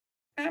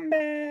I'm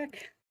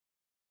back.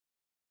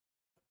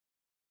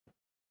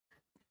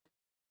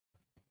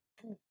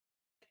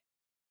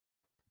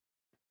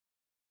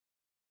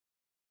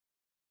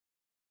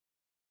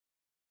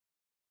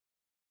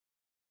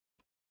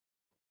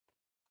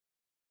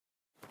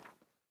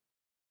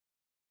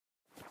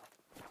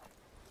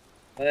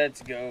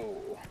 Let's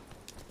go.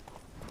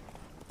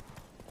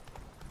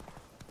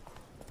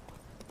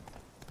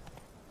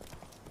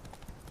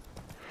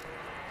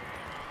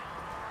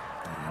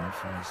 The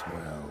infamous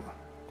well.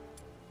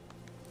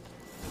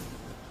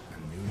 A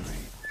new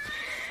raid.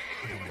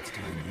 Wonder what it's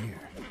doing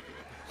here.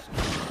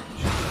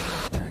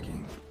 She's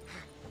attacking.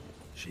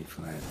 She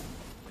fled,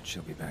 but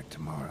she'll be back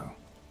tomorrow.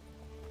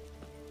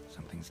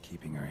 Something's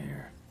keeping her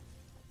here.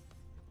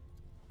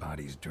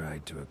 Bodies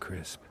dried to a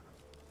crisp.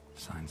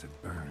 Signs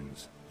of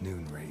burns.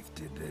 Noon Wraith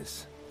did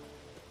this.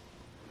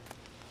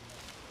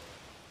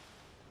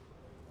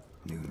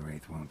 Noon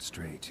Wraith won't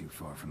stray too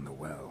far from the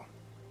well.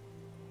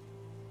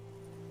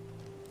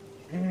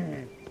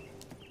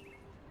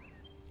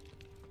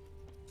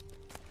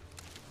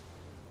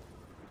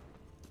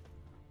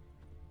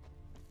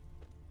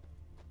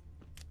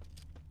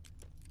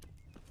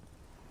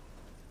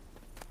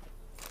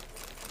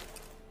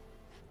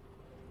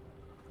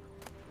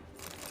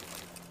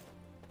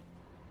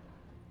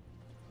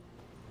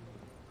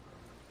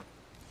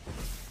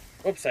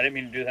 Oops, I didn't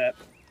mean to do that.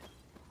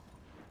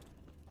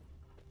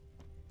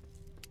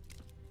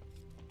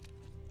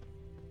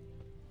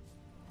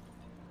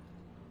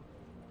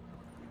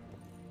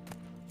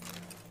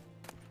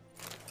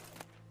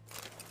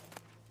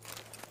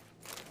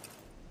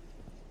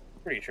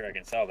 Pretty sure I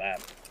can sell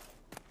that.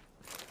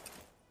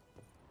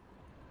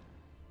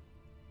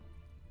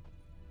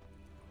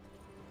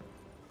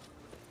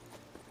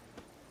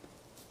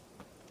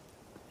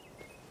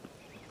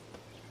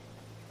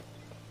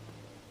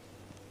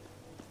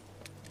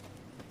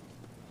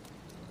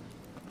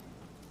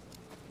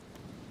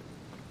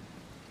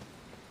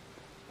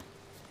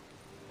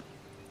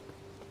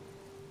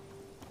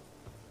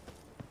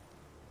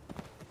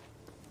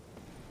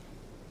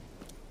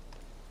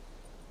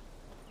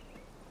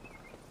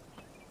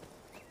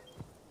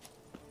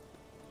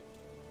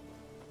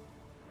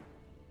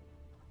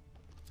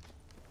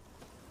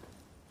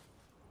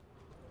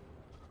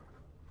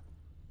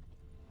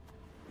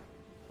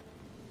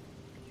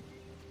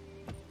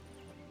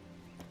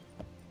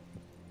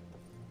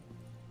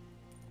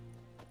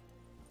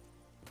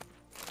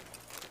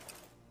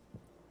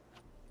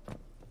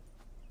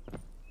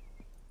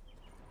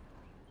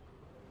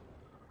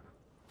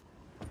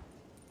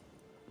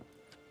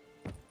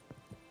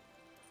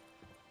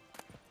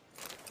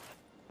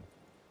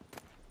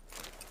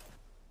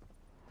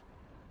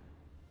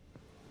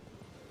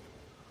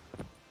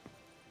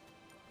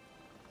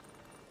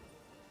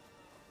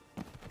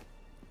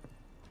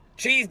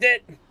 Cheesed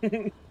it!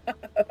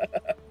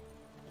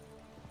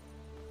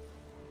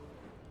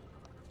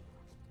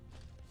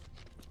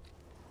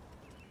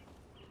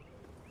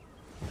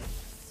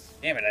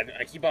 Damn it,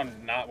 I keep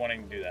on not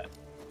wanting to do that.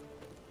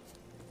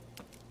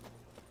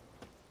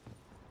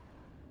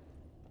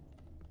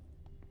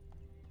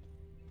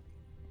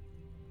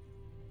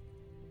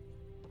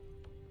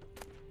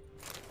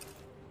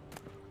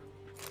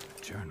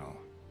 Journal.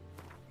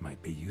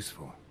 Might be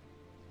useful.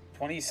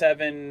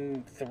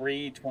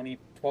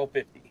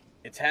 27/3/1250.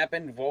 It's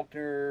happened.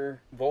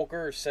 Volker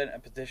sent a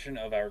petition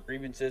of our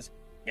grievances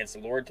against the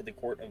Lord to the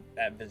court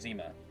at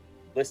Vizima.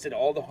 Listed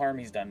all the harm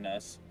he's done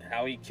us.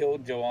 How he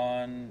killed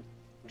Johann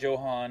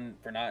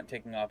for not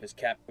taking off his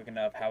cap quick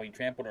enough. How he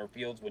trampled our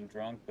fields when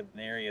drunk with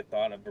nary a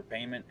thought of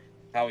repayment.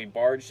 How he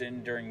barged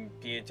in during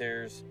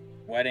Pieter's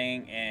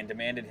wedding and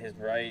demanded his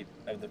right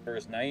of the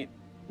first night.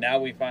 Now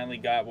we finally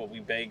got what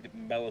we begged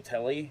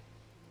Melitelli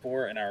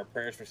for in our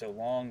prayers for so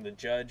long. The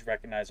judge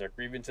recognized our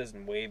grievances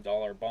and waived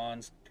all our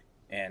bonds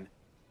and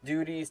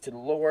duties to the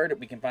Lord.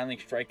 We can finally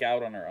strike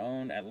out on our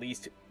own. At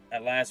last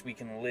we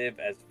can live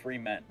as free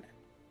men.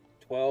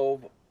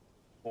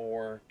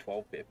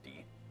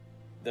 12/4/1250.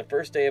 The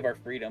first day of our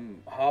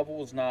freedom.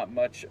 Hovel's not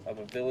much of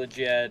a village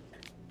yet,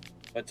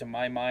 but to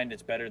my mind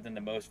it's better than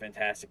the most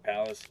fantastic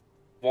palace.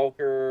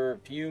 Volker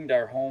fumed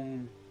our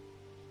home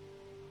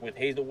with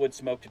hazelwood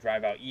smoke to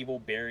drive out evil,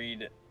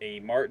 buried a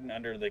marten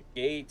under the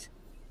gate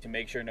to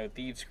make sure no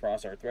thieves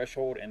cross our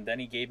threshold, and then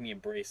he gave me a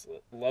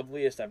bracelet,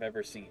 loveliest I've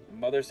ever seen.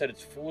 Mother said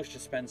it's foolish to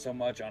spend so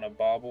much on a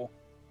bauble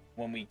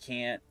when we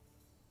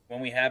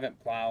haven't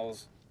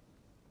plows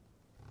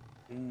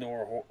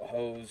nor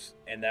hoes,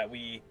 and that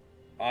we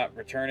ought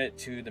return it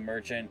to the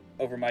merchant.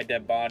 Over my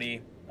dead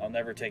body, I'll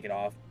never take it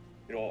off.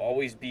 It'll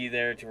always be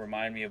there to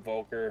remind me of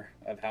Volker,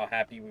 of how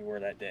happy we were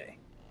that day.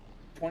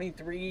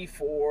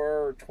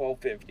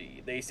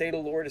 23/4/1250. They say the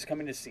Lord is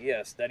coming to see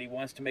us, that he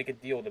wants to make a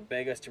deal to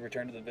beg us to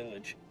return to the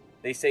village.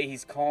 They say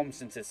he's calm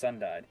since his son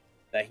died,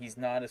 that he's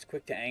not as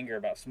quick to anger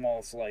about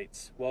small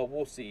slights. Well,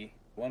 we'll see.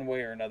 One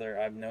way or another,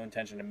 I have no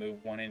intention to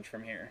move 1 inch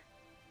from here.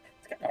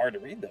 It's kind of hard to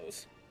read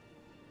those.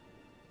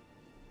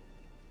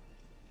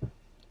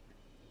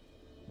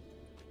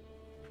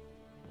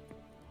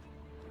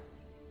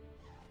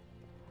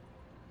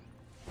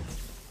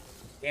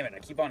 Damn it, I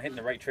keep on hitting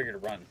the right trigger to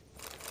run.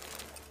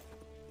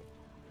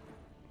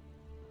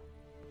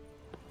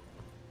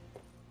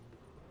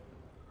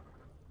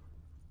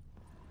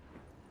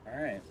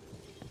 Alright.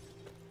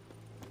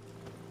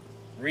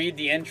 Read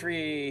the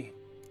entry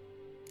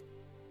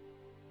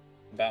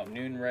about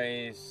noon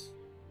rays.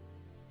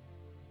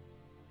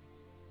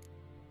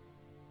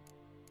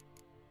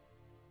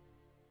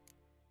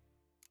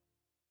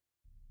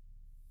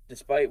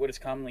 Despite what is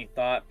commonly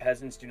thought,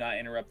 peasants do not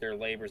interrupt their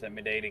labors at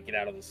midday to get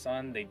out of the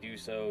sun. They do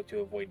so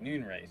to avoid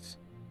noon rays.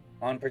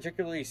 On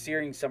particularly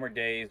searing summer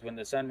days, when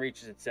the sun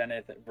reaches its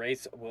zenith,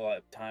 rays will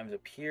at times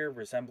appear,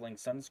 resembling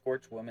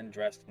sun-scorched women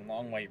dressed in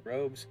long white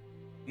robes.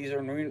 These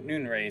are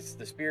noon rays,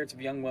 the spirits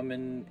of young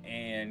women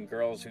and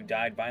girls who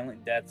died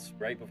violent deaths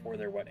right before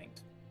their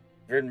weddings.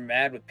 Driven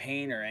mad with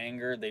pain or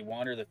anger, they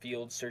wander the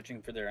fields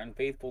searching for their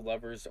unfaithful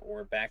lovers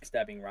or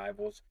backstabbing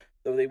rivals.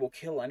 Though they will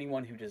kill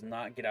anyone who does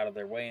not get out of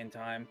their way in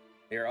time,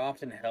 they are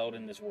often held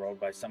in this world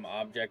by some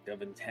object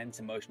of intense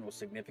emotional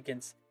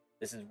significance.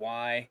 This is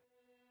why,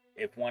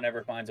 if one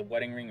ever finds a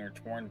wedding ring or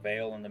torn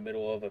veil in the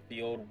middle of a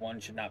field, one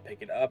should not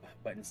pick it up,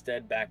 but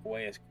instead back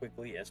away as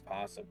quickly as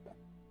possible.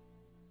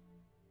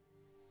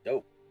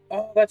 Dope.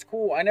 Oh, that's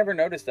cool. I never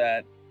noticed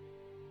that.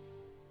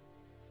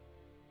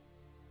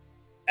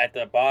 At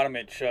the bottom,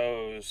 it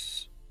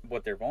shows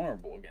what they're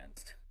vulnerable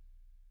against.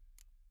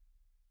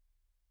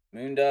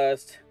 Moon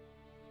dust,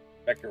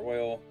 vector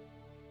oil,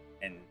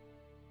 and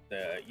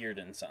the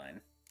Earden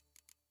sign.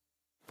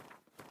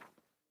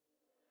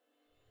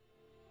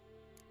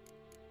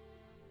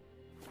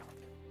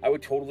 I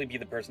would totally be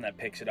the person that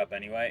picks it up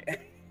anyway.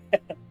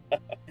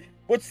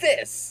 What's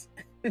this?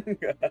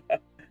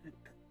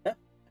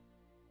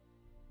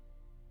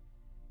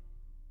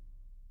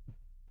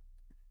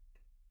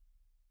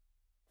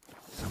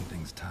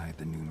 Something's tied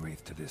the Noon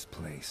Wraith to this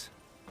place.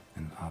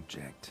 An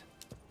object.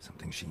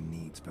 Something she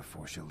needs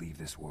before she'll leave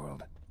this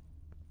world.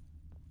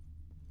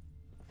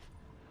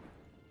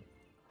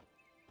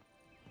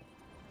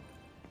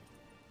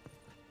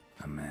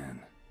 A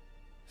man,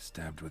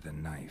 stabbed with a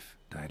knife,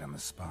 died on the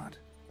spot.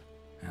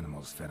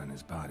 Animals fed on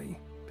his body,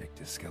 picked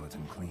his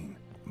skeleton clean.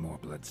 More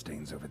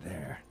bloodstains over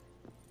there.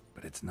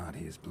 But it's not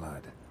his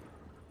blood.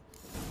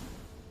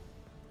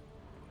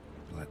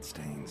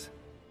 Bloodstains,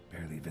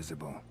 barely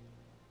visible.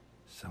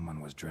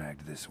 Someone was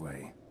dragged this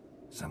way.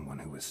 Someone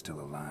who was still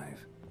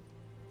alive.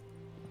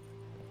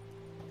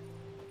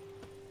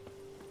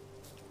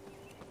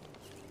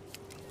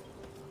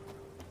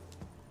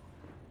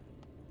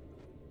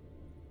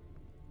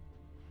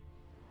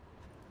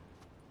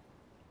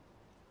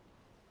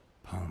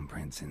 Palm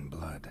prints in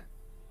blood.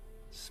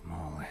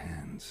 Small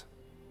hands.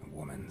 A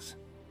woman's.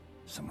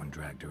 Someone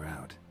dragged her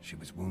out. She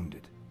was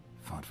wounded.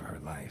 Fought for her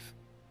life.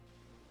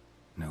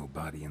 No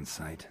body in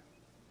sight,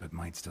 but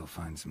might still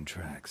find some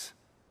tracks.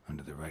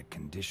 Under the right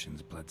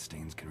conditions,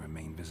 bloodstains can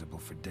remain visible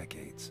for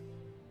decades.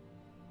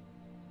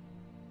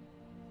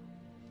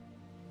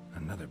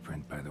 Another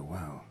print by the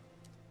well.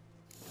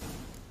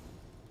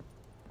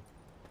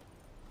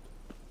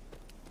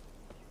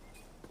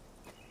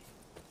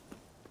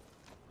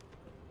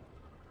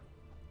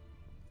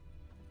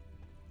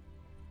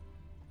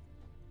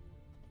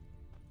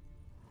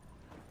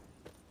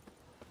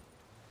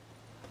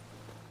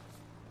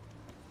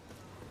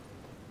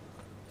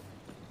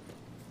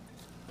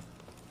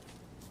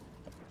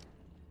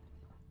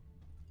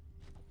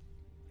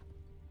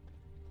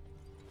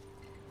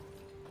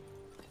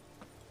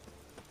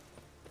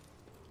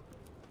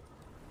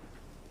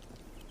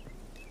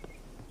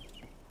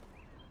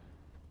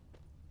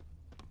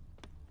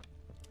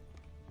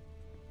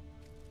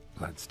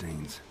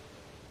 Bloodstains,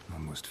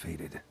 almost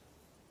faded,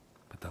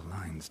 but the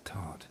line's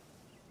taut.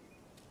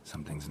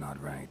 Something's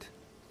not right.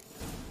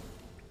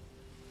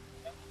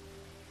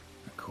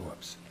 A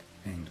corpse,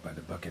 hanged by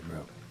the bucket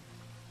rope.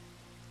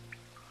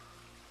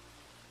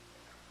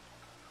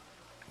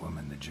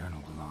 Woman the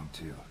journal belonged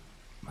to,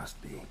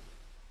 must be.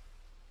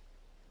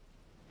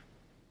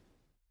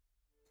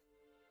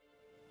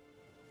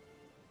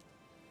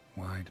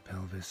 Wide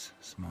pelvis,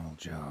 small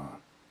jaw.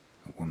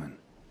 A woman.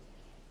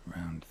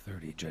 Around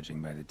 30,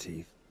 judging by the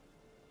teeth.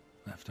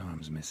 Left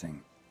arm's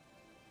missing.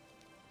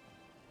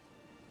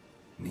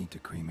 Need to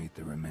cremate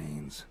the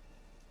remains.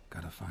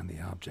 Gotta find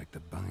the object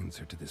that binds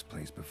her to this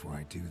place before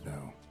I do,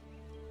 though.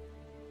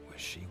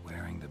 Was she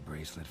wearing the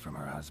bracelet from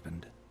her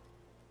husband?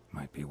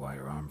 Might be why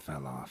her arm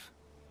fell off.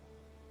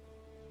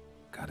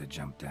 Gotta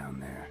jump down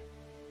there.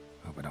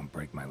 Hope I don't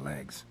break my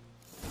legs.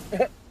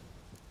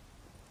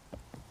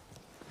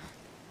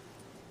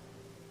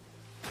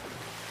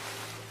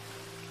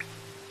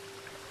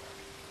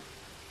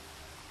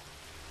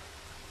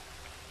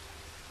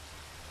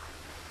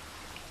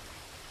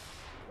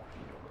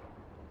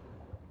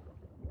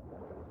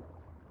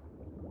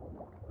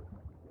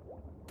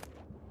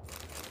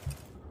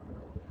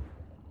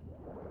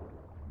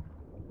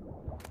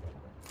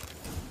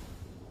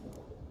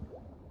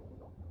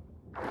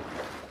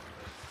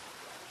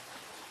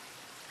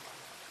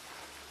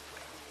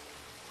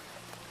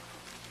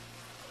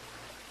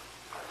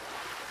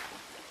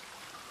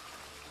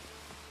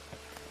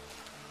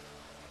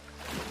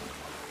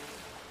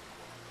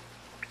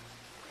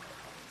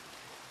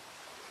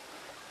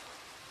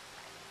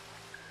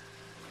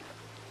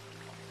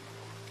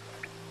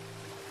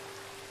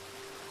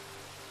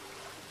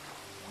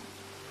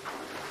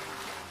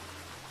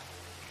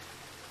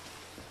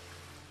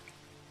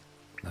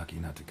 lucky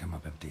not to come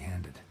up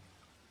empty-handed.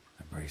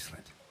 A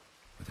bracelet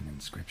with an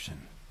inscription.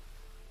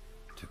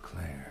 To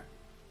Claire,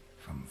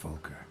 from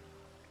Volker.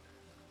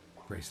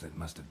 Bracelet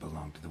must have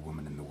belonged to the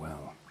woman in the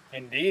well.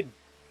 Indeed.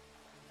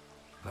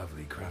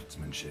 Lovely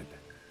craftsmanship,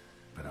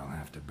 but I'll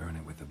have to burn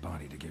it with the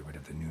body to get rid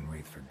of the Noon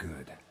Wraith for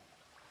good.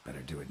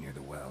 Better do it near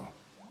the well.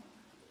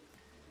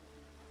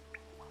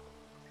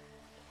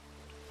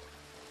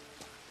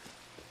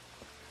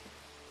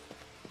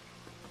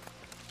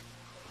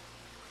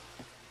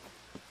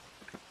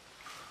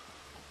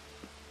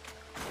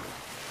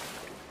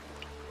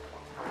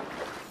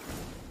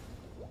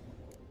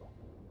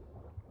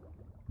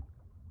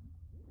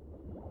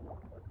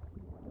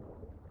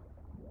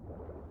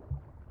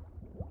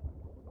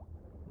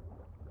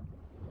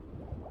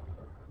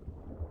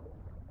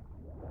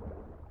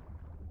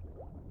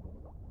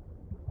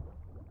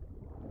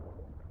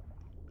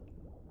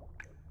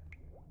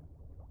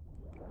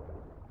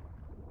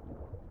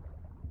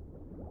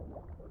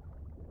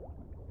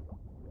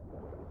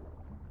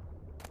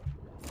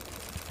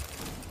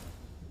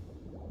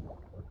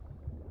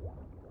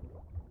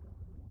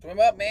 Swim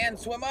up, man!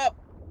 Swim up!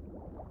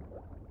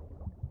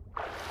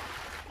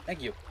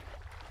 Thank you.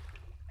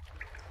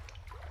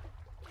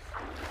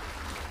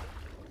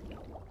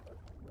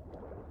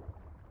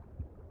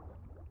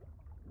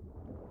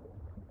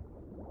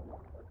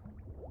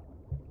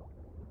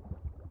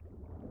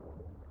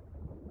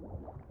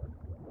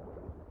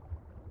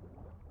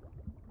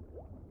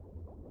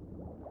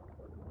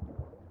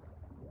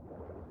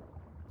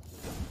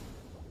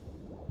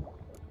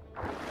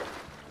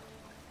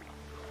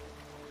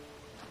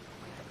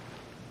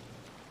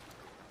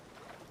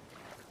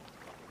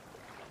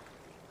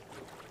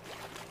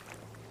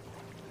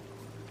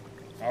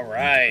 All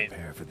right.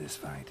 Prepare for this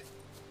fight.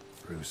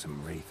 Brew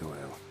some wraith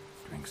oil.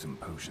 Drink some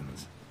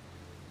potions.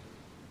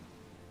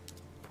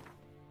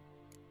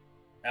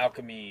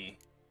 Alchemy.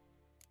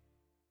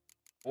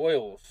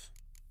 Oils.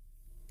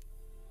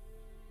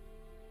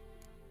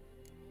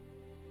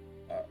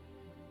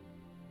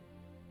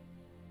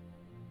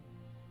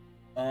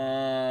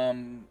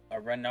 A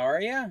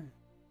Renaria?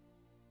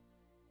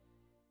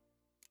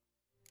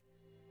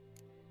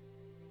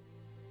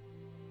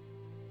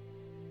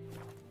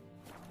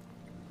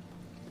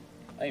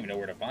 I don't even know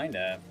where to find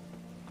that.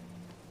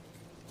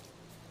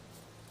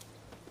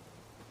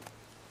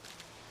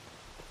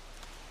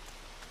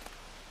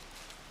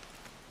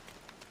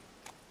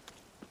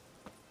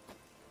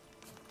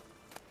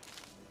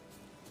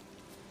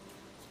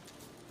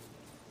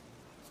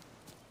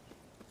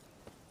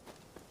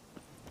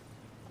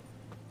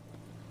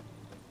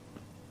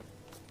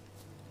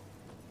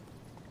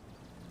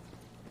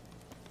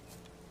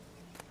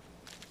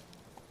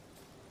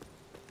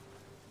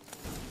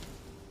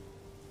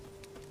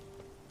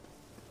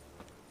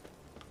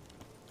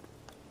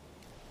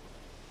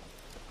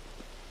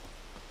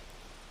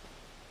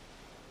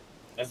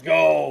 Let's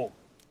go!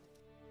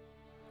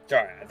 It's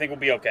alright, I think we'll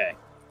be okay.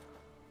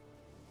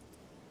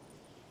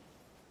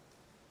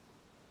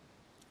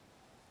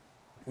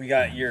 We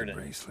got Yurden.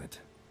 Bracelet.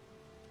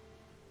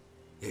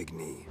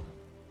 Igni.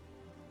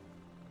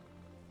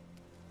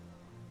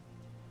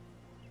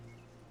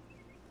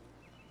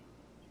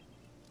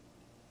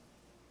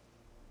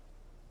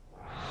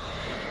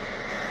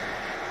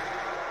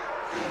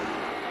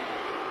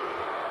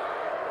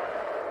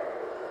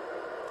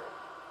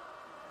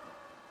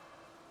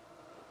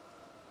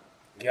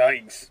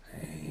 Yikes.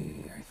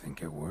 Hey, I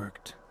think it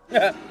worked.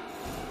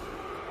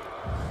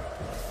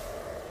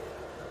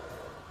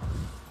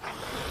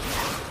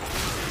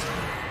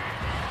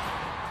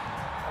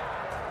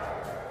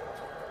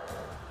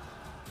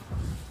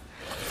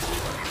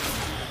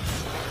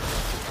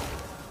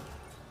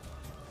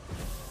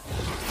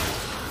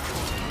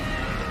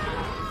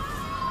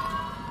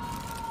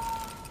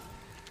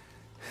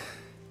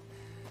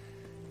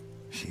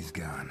 She's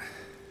gone.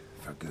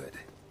 For good.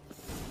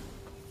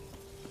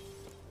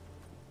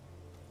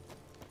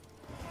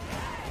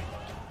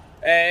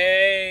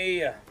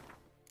 Hey!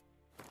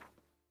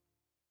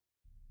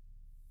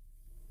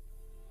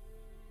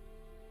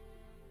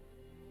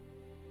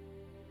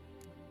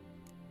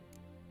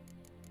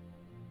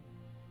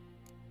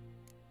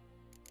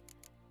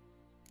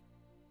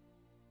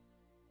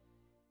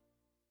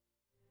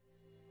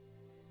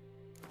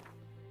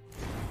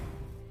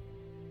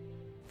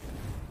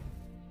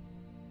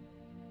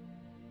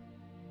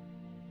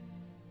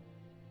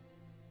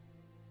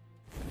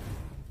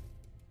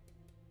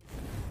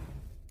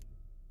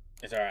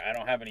 It's alright, I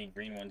don't have any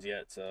green ones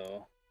yet,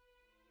 so...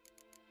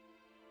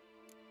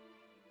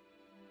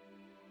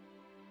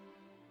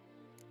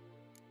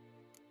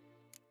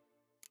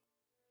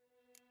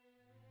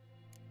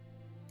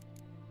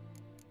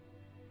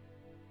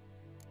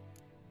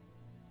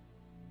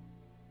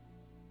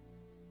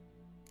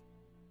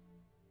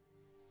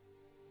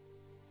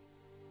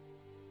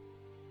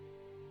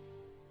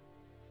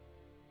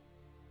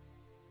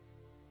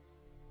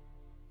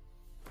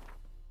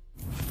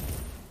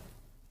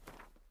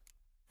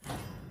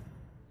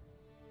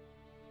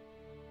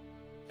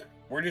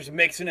 We're just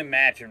mixing and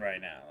matching right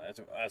now.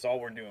 That's all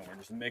we're doing. We're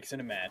just mixing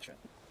and matching.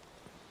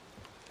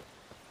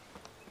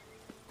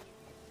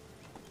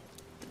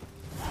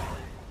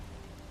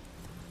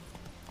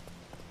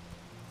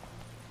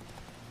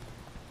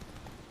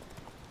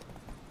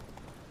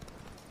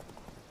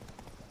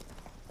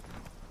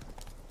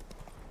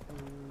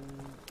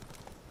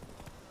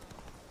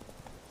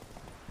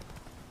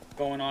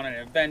 going on an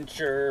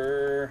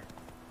adventure.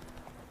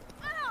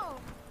 Ow!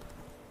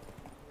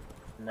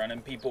 I'm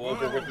running people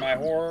over with my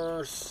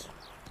horse.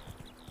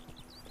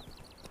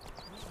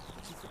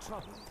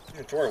 Get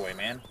your sword away,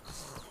 man.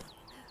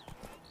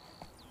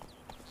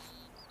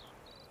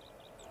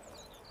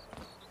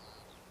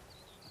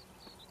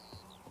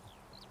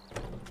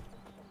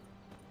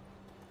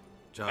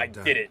 Job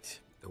done. Did it.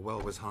 The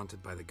well was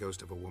haunted by the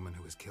ghost of a woman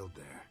who was killed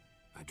there.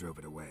 I drove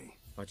it away.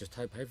 I just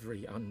hope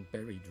every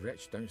unburied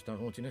wretch don't start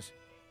haunting us.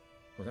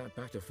 Well, that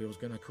battlefield's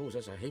gonna cause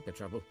us a heap of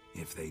trouble.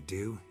 If they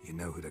do, you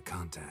know who to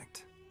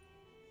contact.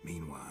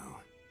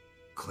 Meanwhile,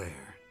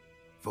 Claire,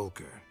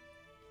 Volker,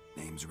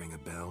 names ring a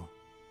bell?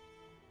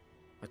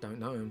 I don't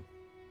know him.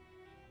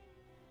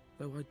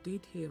 Though I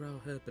did hear our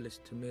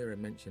herbalist Tamira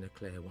mention a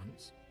Claire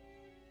once.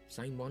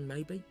 Same one,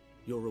 maybe?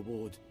 Your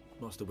reward,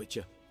 Master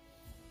Witcher.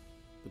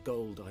 The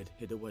gold I'd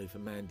hid away for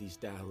Mandy's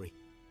dowry.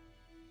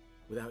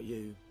 Without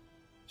you,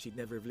 she'd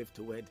never have lived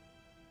to wed.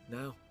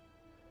 Now,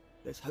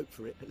 let's hope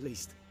for it, at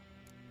least.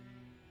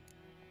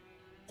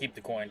 Keep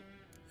the coin.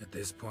 At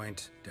this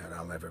point, doubt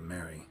I'll ever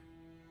marry.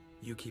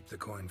 You keep the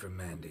coin from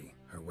Mandy,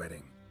 her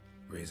wedding.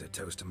 Raise a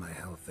toast to my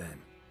health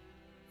then.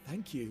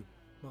 Thank you,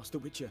 Master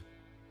Witcher.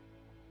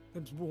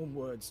 Them's warm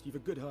words, you've a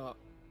good heart.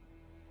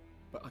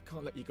 But I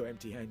can't let you go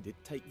empty-handed.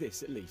 Take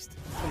this, at least.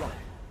 Come on.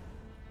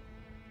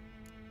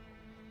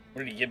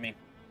 What did he give me?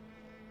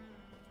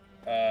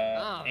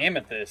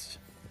 Amethyst.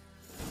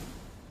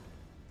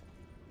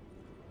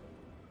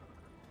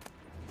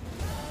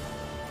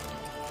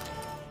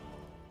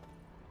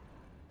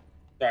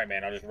 Sorry,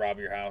 man. I'll just rob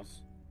your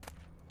house.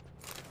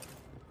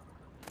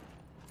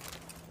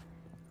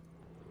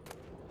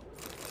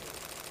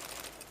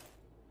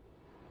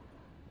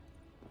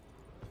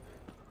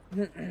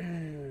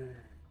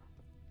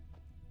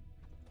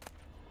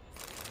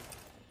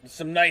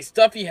 Some nice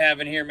stuff you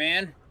have in here,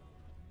 man.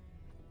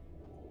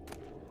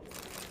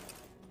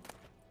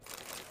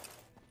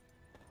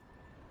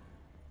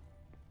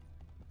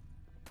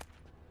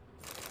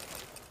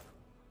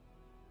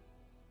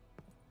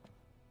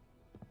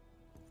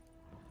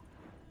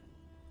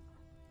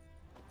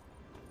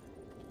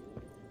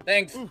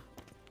 Thanks.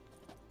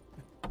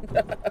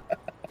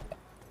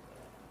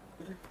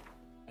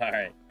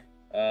 Alright.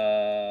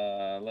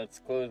 Let's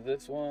close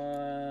this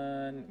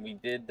one. We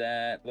did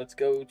that. Let's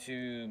go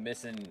to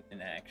missing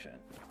in action.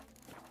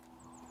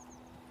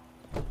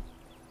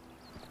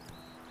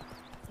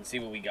 Let's see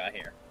what we got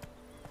here.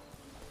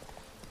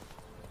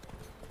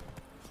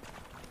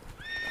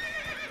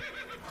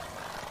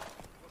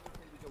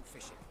 We go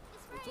fishing.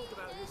 We'll talk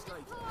about this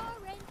later.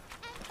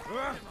 Would you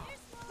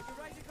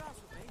raise a glass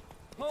with me?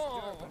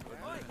 Oh,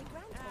 right.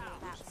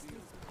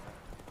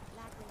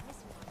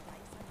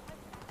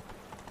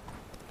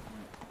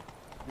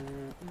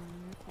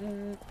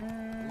 More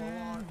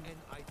and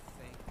I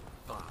think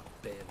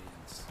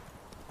barbarians.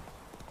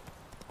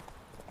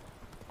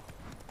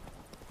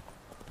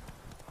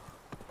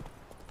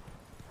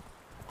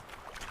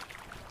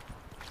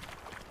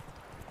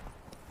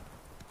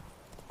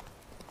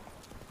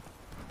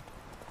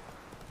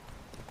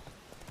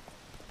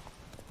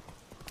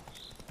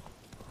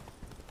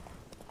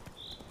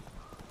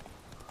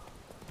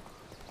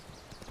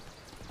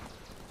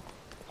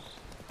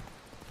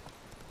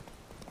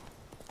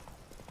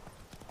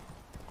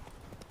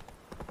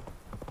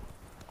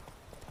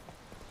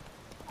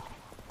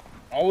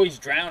 Always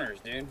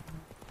drowners, dude.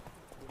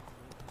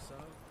 So,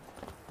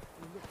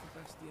 we'll look for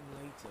Bastion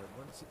later,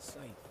 once it's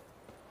safe.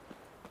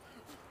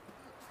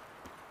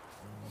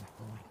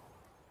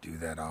 Do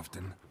that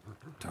often?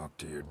 Talk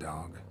to your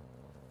dog?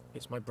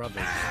 It's my brother's,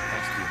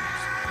 Bastion's.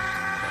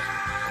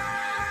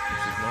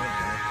 This is mine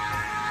now.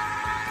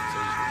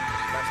 See,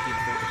 Bastion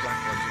fought the Black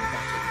Ones in a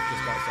battle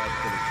just outside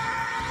the village.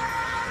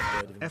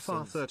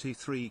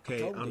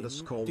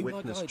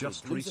 FR33K_witness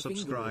just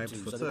resubscribed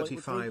for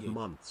 35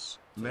 months.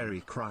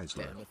 Merry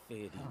Chrysler. Damn, I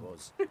feared he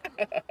was.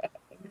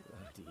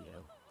 Bloody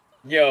hell.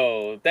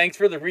 Yo, thanks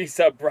for the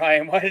resub,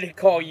 Brian. Why did it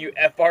call you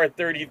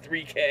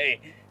FR33K?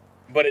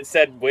 But it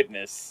said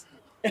witness.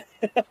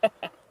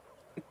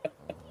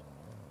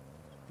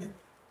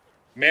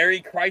 Merry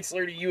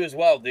Chrysler to you as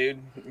well,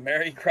 dude.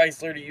 Merry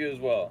Chrysler to you as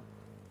well.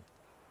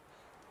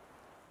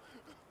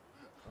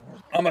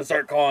 I'm gonna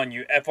start calling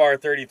you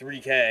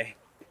FR33K.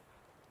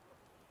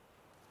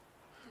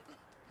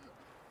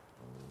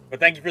 But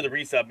thank you for the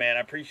resub, man.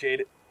 I appreciate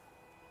it.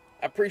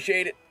 I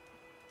appreciate it.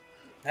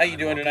 How you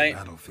doing tonight?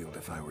 Battlefield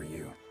if I were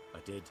you. I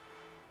did.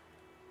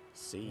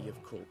 Sea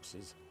of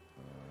corpses.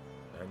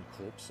 And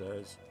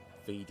corpsers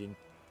feeding.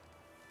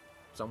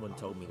 Someone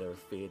told me they were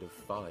feared of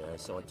fire,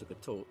 so I took a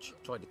torch,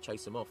 tried to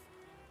chase them off.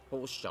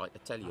 Horse shite, I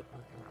tell you.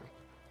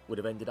 Would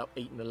have ended up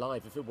eaten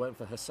alive if it weren't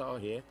for Hussar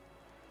here.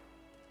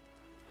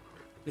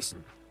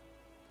 Listen,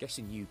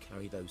 guessing you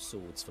carry those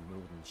swords for more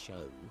than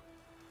show.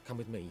 Come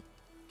with me.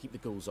 Keep the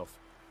ghouls off.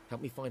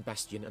 Help me find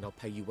Bastion and I'll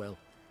pay you well.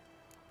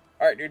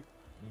 Alright, dude.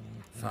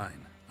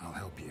 Fine, I'll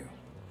help you.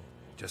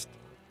 Just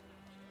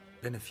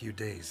been a few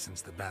days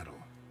since the battle.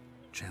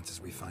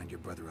 Chances we find your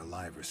brother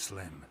alive are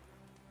slim.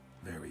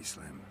 Very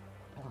slim.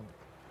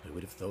 Who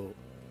would have thought?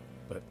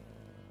 But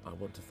I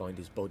want to find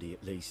his body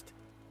at least,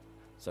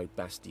 so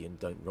Bastion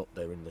don't rot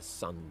there in the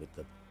sun with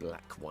the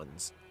black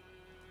ones.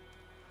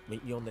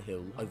 Meet me on the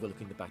hill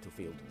overlooking the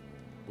battlefield.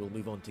 We'll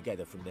move on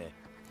together from there.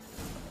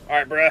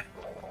 Alright, bruh.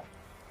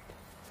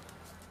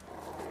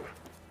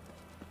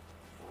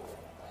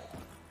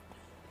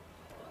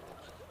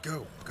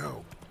 Go,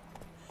 go.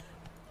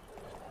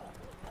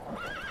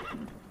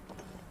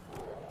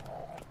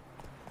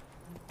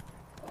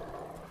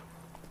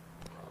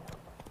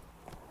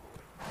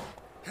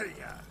 Hey,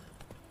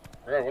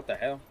 Bro, what the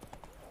hell?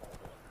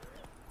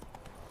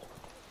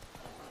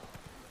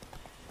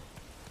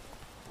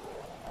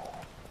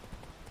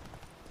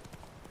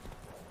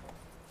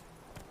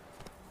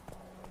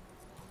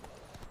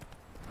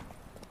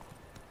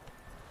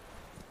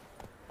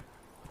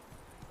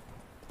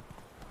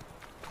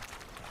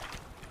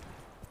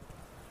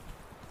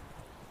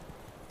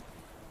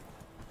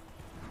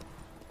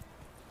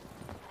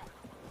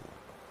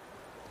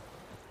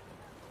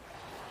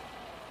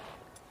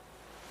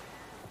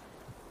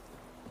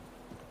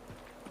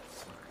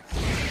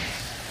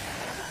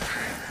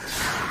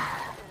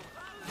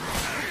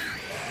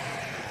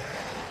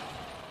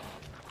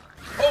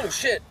 Oh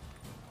shit!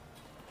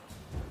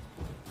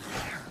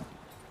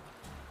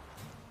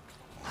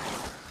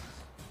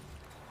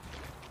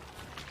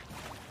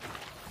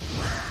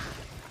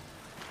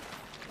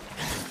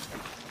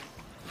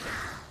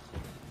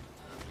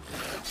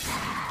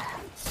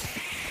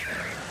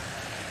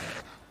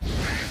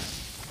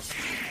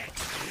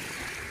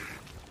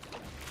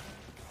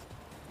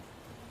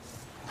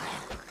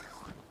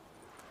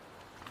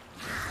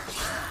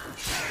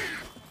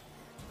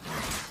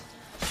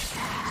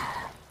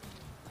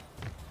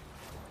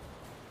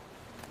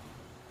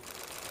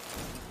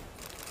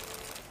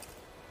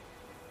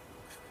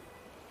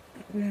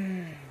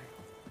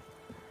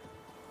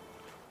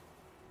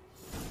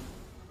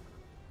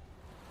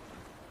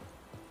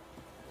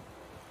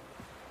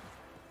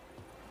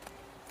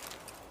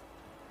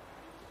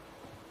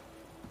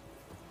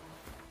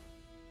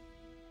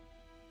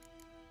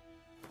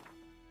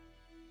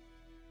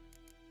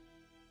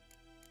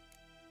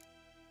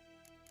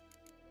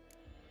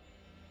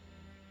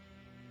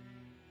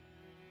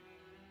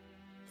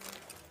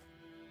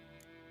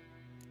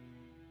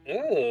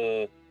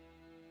 Ugh.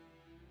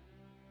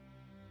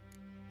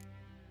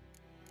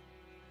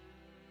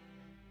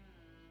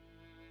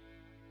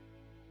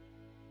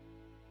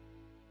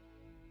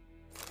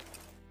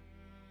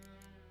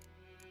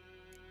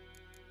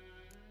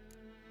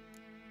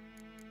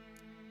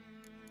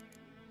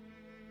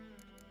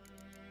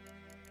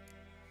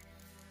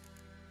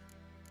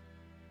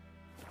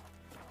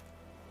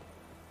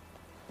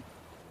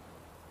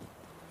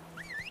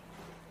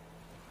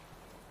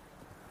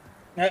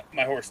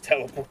 My horse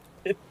teleported.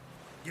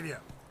 giddy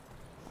up.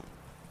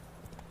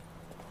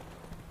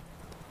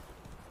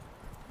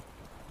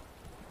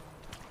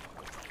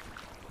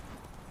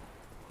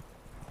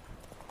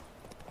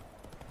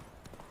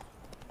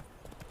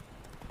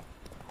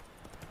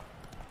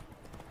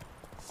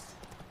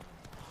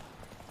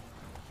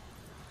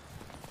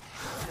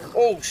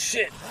 Oh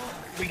shit!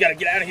 We gotta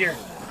get out of here.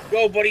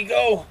 Go, buddy,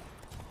 go!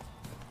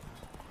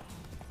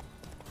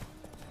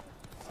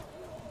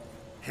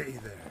 Hey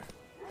there.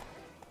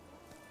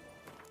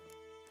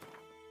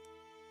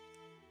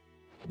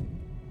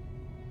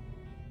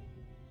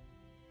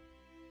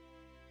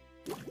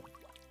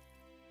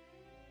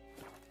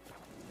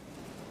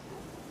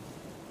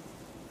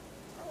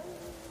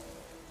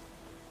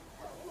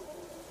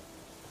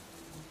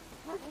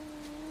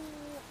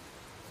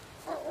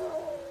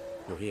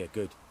 You're here,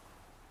 good.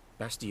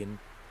 Bastion...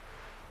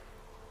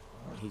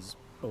 his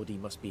body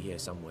must be here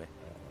somewhere.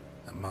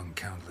 Among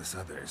countless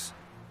others.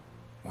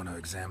 Want to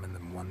examine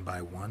them one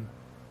by one?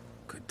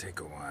 Could take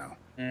a while.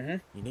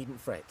 Mm-hmm. You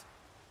needn't fret.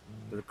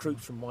 The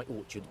recruits from White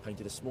Orchard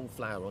painted a small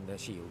flower on their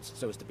shields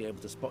so as to be able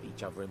to spot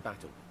each other in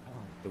battle.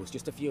 There was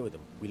just a few of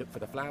them. We look for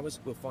the flowers,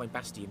 we'll find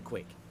Bastion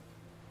quick.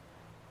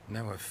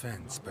 No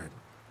offense, but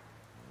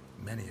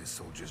many a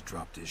soldier's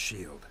dropped his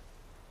shield.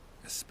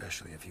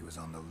 Especially if he was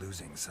on the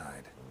losing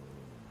side.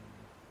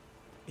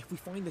 If we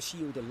find the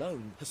shield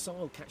alone, Hussar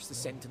will catch the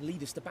scent and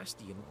lead us to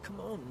Bastion. Come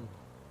on.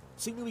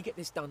 Sooner we get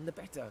this done, the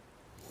better.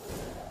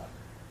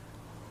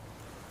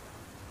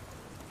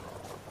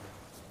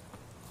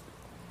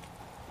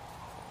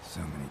 So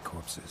many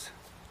corpses.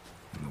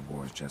 And the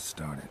war's just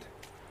started.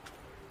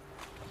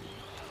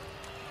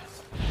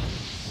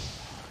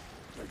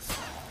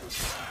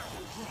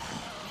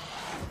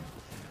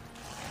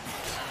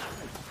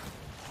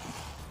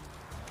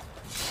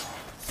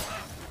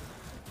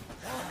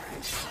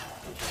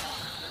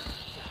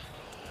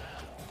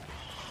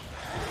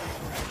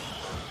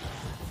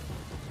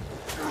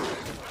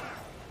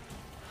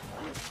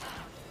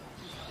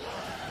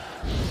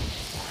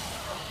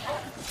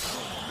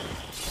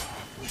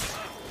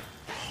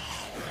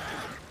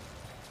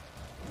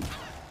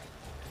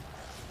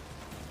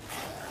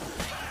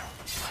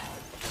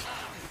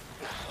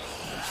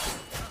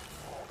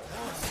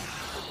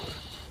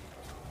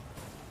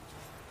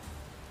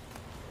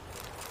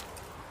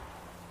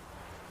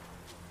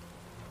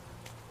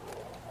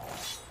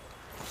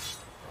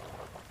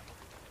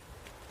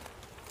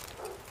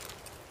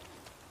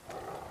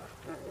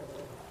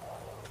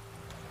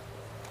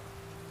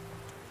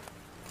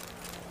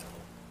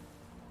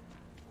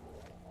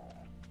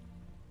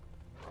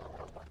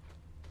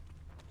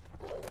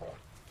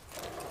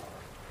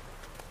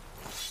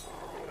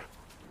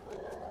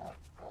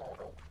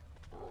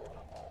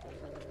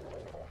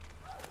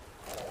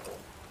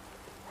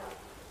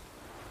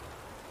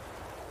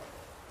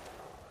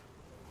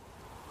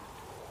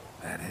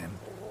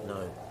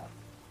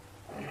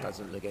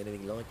 doesn't look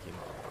anything like him.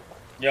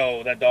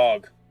 Yo, that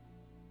dog.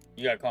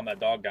 You gotta calm that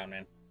dog down,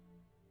 man.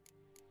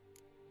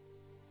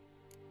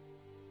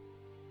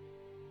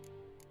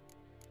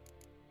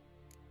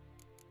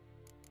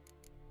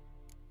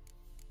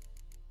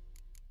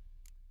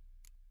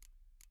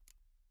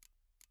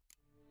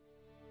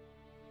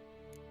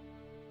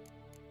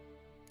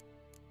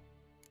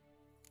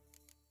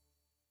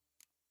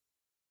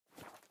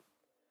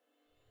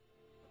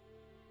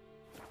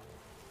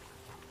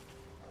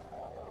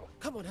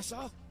 Come on,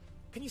 Hussar.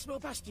 Can you smell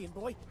Bastion,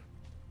 boy?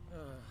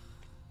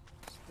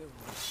 Still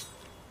no.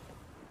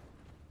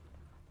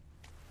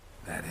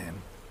 That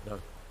him? No.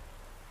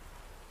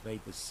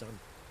 Neighbour's son.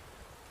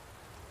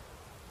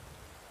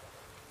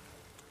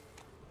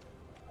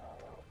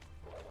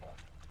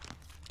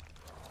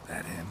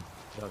 That him?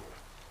 No.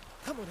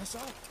 Come on,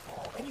 Hussar.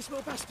 Can you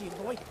smell Bastion,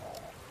 boy?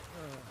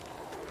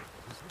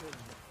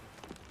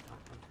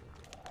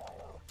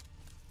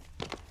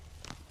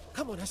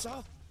 Come on,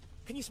 Hussar.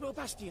 Can you smell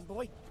Bastion,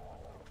 boy?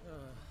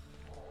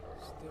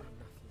 Still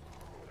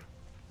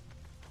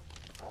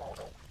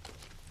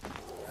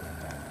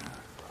nothing.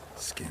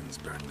 Skin's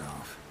burned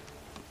off.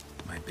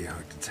 Might be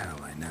hard to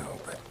tell, I know,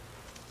 but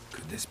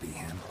could this be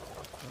him?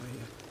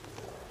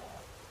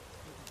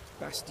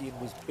 Bastion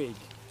was big,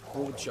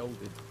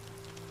 broad-shouldered.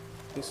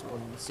 This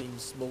one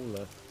seems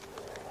smaller,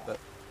 but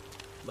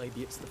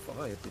maybe it's the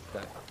fire did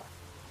that.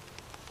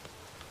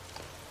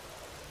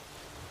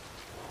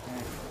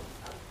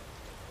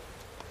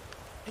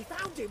 He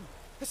found him!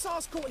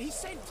 Hussar's caught, he's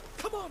sent!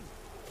 Come on!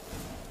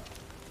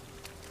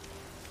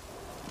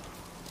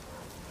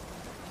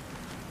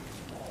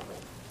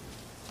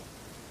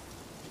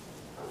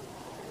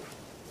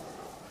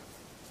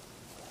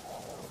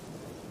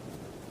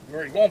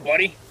 Where are you going,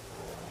 buddy?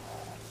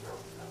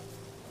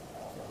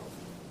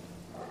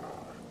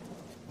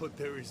 But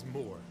there is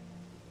more.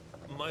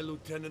 My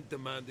lieutenant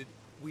demanded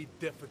we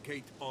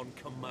defecate on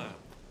command.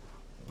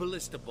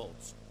 Ballista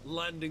bolts,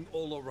 landing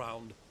all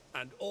around,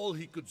 and all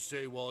he could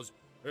say was,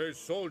 "A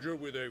soldier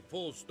with a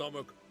full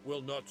stomach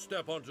will not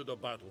step onto the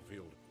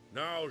battlefield."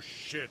 Now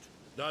shit,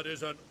 that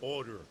is an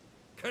order.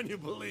 Can you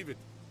believe it?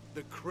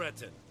 The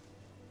cretin.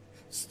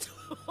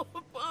 Stop!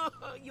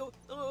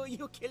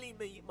 You're killing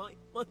me. My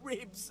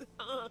ribs.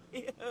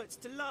 It hurts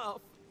to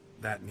laugh.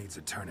 That needs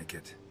a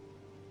tourniquet.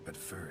 But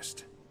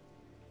first,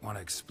 want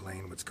to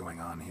explain what's going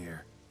on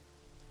here?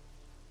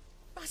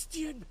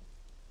 Bastion!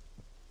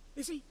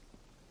 Is he...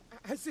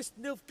 Has this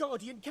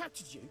Nilfgaardian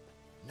captured you?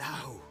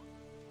 No.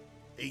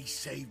 He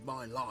saved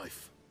my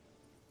life.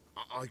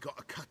 I got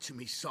a cut to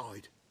my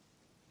side,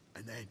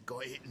 and then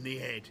got hit in the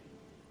head.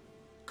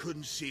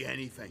 Couldn't see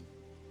anything.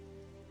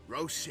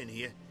 Rosin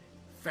here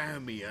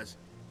found me as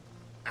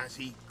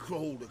he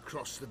crawled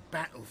across the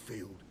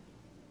battlefield.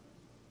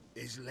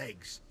 His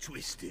legs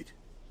twisted.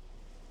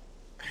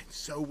 And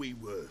so we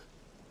were.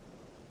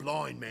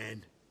 Blind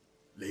man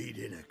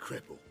leading a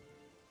cripple.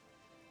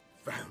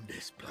 Found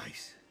this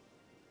place.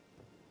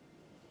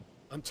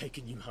 I'm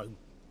taking you home.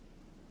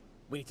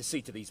 We need to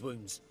see to these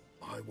wounds.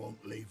 I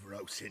won't leave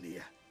Rosin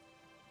here.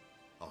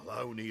 I'll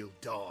own he'll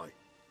die.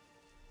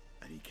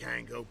 And he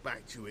can't go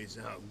back to his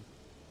home.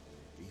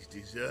 He's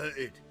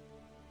deserted.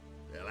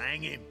 They'll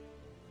hang him.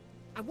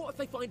 And what if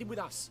they find him with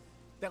us?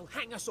 They'll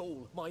hang us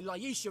all, my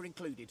Laisha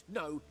included.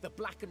 No, the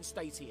Blackened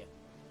stays here.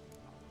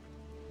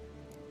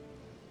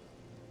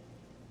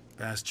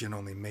 Bastion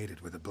only made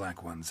it with the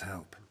Black One's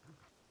help.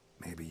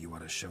 Maybe you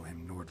ought to show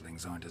him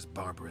Nordlings aren't as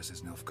barbarous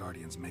as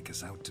Nilfgaardians make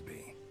us out to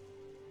be.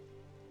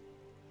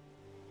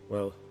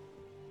 Well,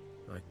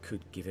 I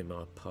could give him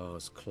our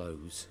pa's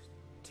clothes,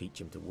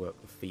 teach him to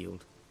work the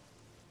field.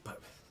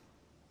 But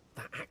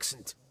that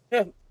accent...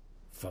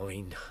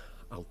 Fine,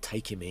 I'll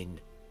take him in.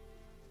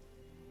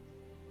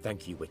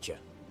 Thank you, Witcher.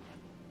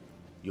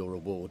 Your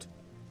reward.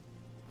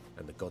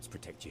 And the gods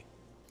protect you.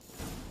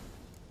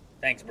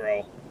 Thanks,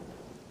 bro.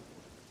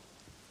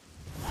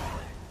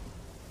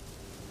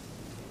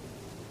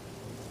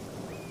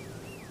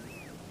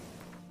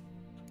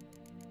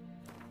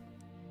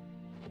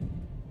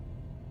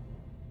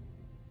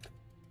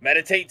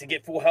 Meditate to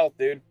get full health,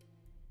 dude.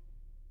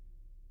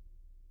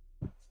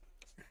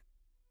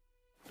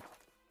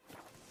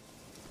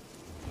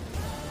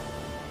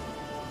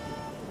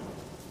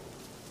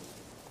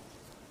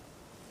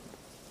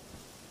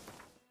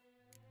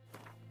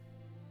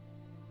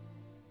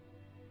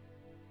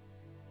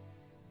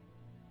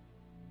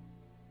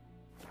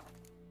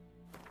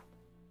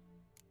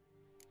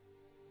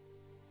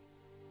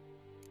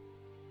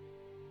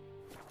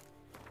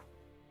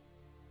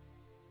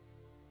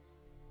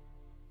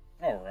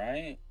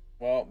 Alright.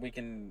 Well, we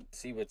can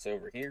see what's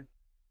over here.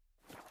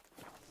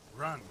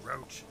 Run,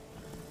 Roach.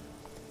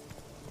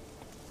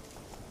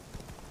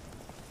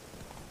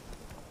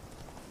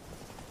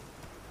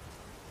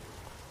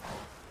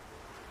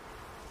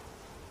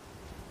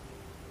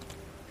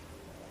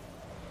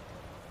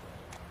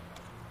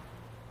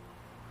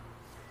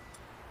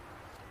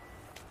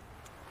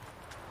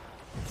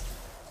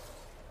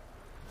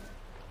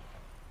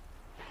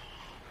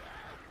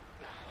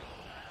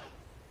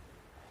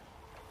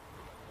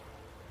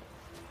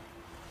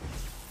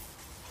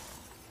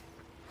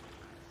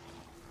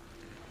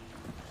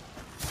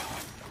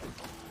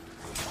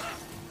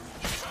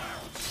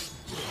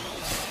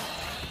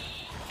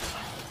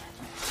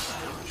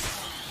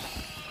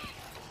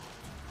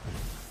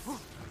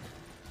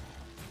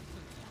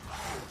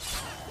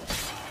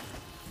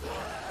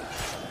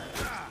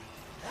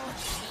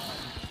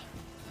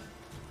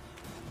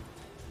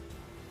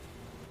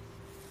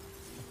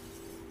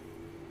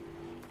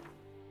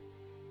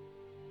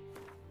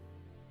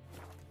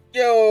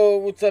 Yo,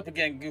 what's up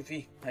again,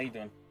 Goofy? How you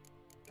doing?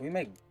 Can we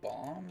make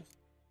bombs?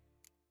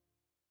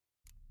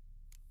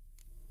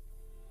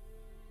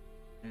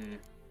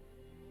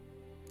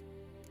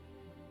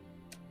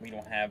 We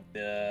don't have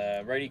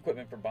the right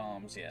equipment for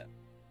bombs yet.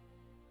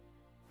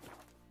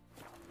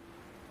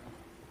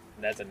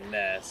 That's a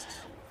nest.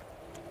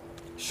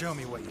 Show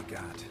me what you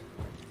got.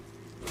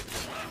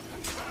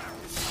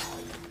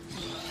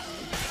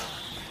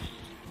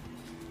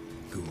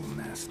 Ghoul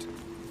nest.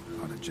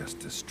 Ought to just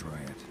destroy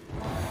it.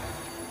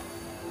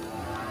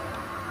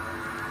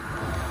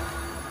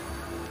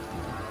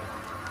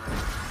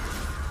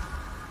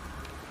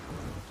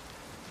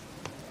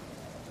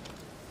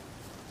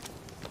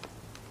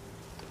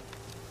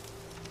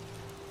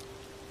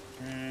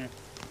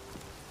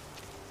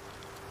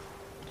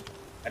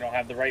 I don't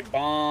have the right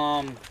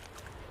bomb.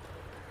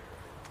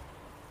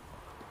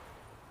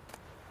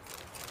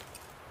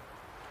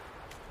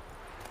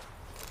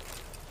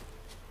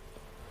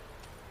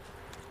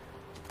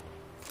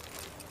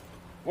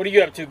 What are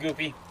you up to,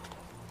 Goofy?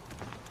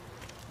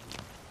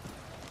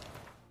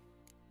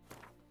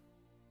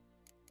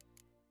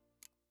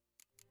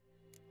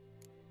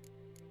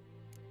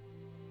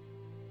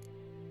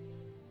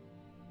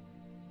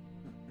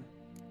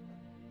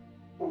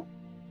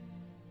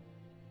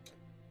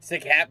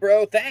 Sick hat,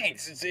 bro.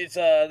 Thanks. It's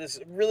this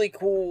really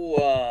cool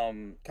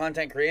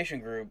content creation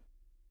group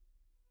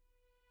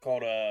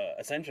called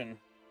Ascension.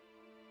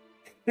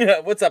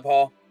 What's up,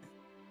 Paul?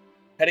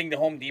 Heading to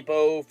Home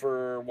Depot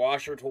for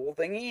washer tool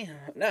thingy?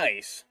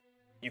 Nice.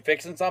 You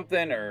fixing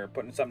something or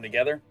putting something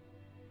together?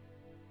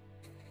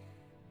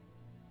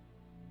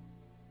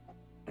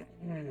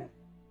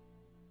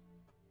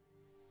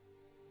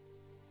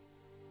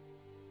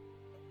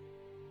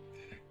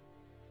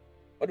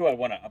 What do I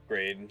want to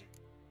upgrade?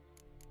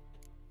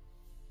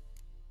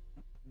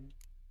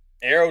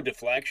 Arrow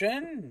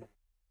deflection?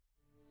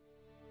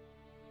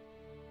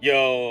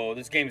 Yo,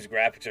 this game's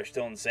graphics are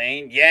still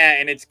insane. Yeah,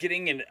 and it's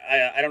getting an...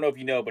 I don't know if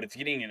you know, but it's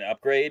getting an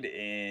upgrade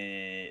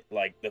in,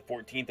 like, the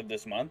 14th of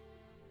this month.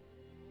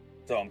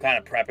 So I'm kind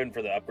of prepping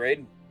for the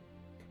upgrade.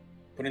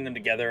 Putting them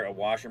together, a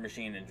washer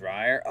machine and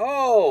dryer.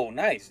 Oh,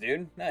 nice,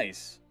 dude.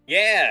 Nice.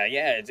 Yeah,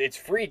 it's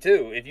free,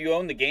 too. If you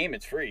own the game,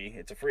 it's free.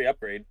 It's a free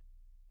upgrade.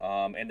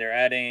 And they're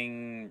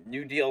adding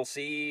new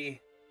DLC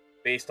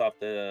based off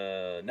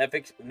the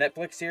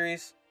Netflix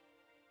series.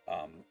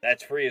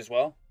 That's free as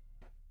well.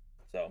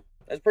 So...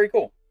 that's pretty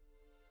cool.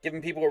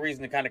 Giving people a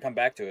reason to kind of come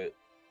back to it.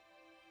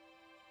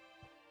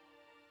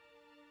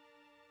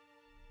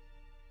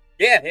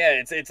 Yeah,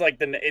 it's like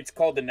it's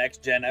called the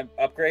next gen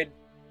upgrade.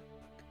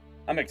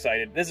 I'm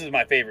excited. This is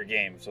my favorite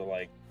game, so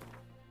like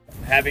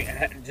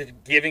just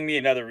giving me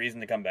another reason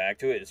to come back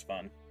to it is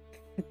fun.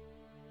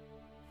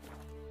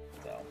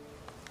 So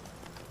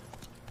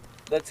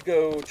let's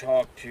go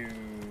talk to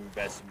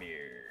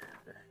Vesemir.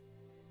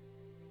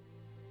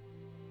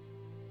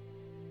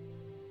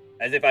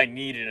 As if I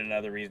needed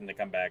another reason to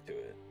come back to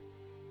it.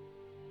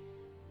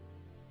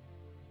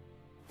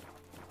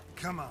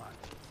 Come on.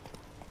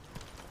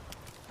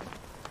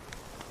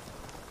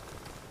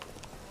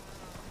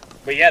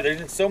 But yeah, there's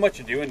just so much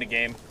to do in the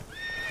game.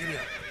 Giddy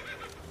up.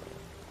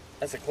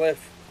 That's a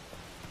cliff.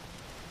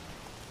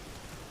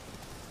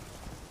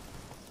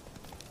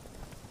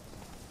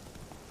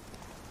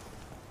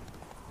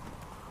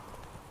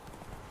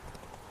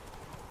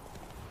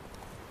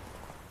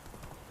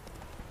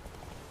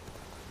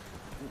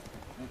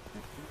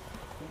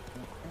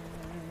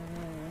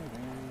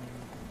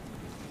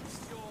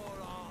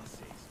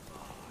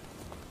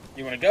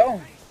 You want to go?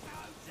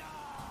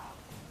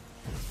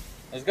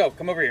 Let's go.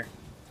 Come over here.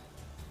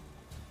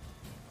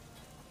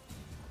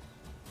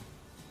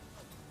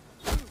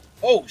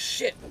 Oh,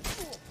 shit.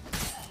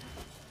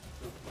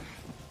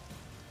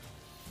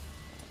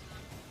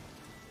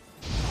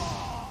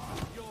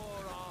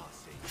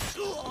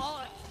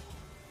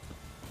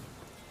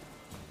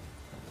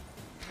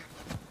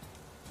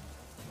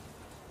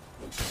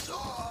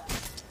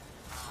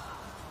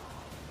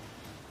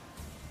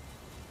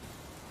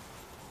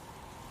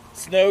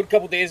 Snowed a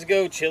couple days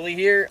ago, chilly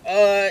here.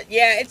 Yeah,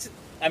 it's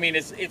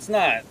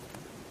not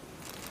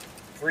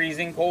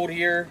freezing cold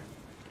here.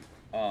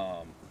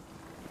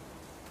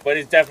 But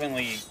it's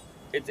definitely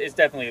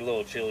a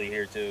little chilly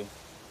here too.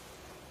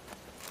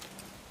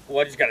 Well,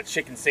 I just got a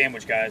chicken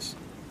sandwich, guys.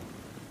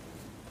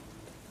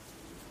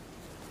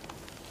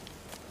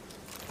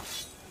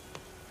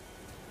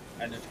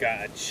 I just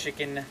got a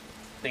chicken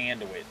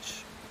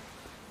sandwich.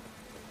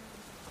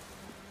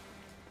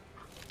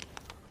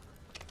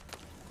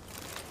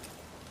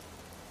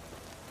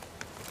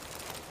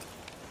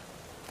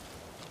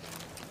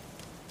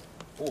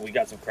 Oh, we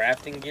got some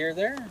crafting gear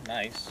there.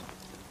 Nice.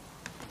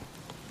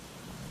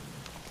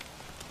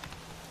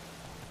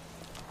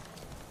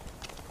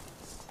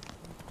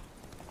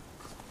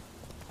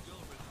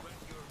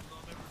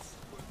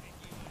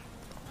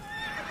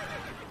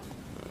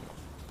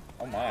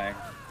 Oh my.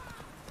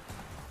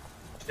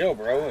 Chill,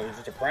 bro. It was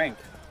just a prank.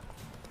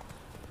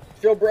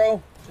 Chill,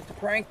 bro. Just a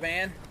prank,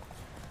 man.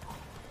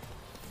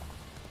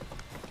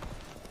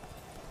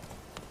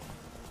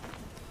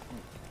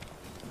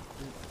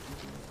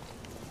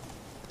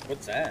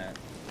 What's that?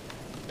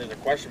 There's a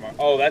question mark.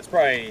 Oh, that's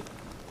probably...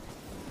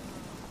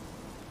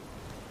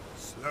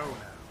 Slow now.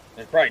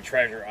 There's probably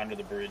treasure under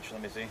the bridge.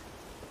 Let me see.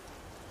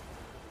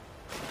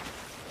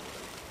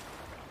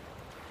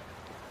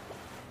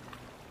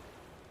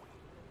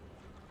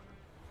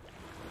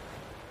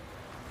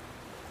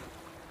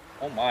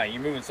 Oh my,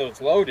 you're moving so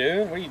slow,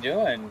 dude. What are you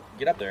doing?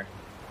 Get up there.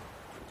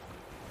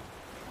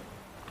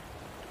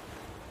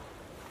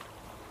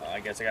 Oh, I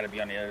guess I gotta be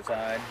on the other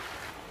side.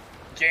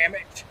 Damn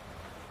it!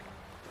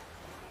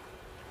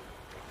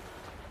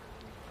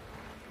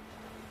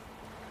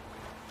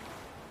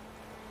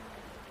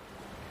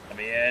 Let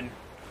me in.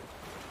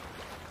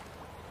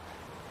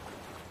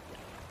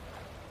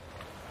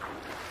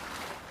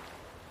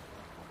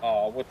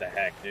 Oh, what the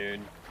heck, dude?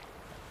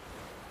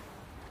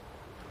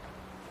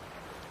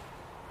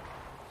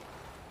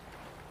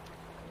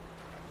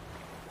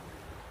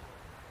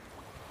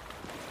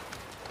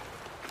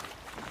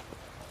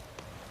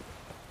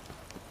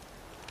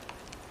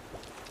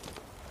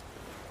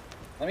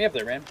 Let me up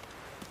there, man.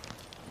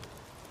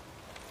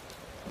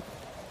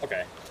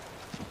 Okay.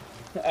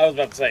 I was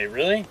about to say,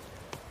 really?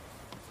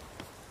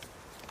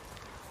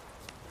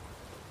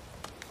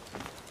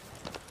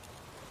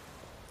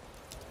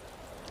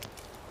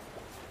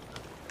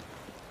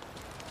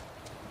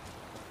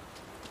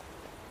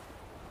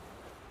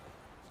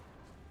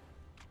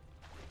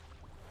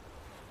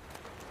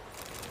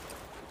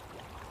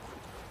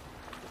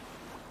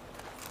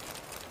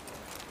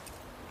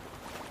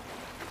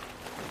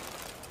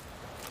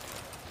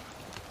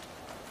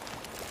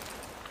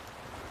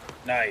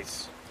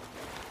 Nice.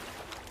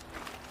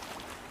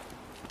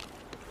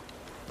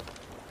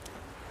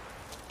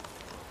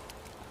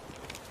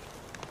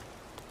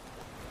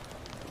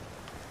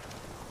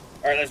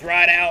 Alright, let's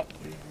ride out.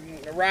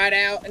 Ride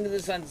out into the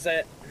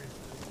sunset.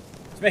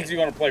 This makes me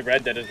want to play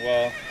Red Dead as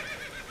well.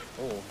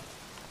 Oh.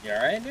 You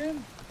alright,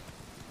 dude?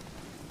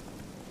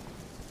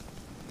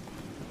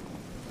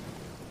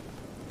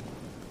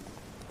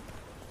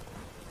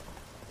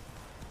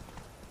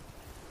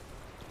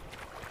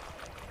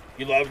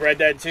 You love Red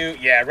Dead 2?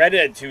 Yeah, Red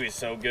Dead 2 is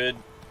so good.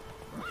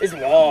 It's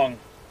long.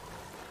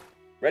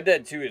 Red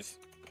Dead 2 is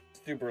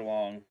super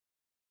long.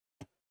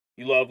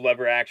 You love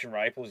lever action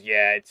rifles?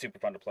 Yeah, it's super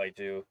fun to play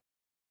too.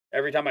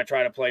 Every time I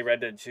try to play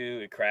Red Dead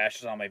 2, it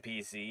crashes on my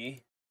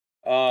PC.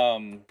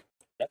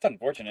 That's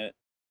unfortunate.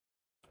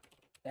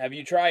 Have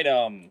you tried,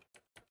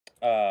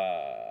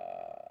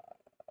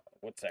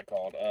 what's that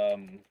called?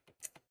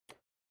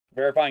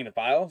 Verifying the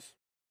files?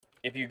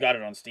 If you got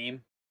it on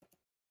Steam.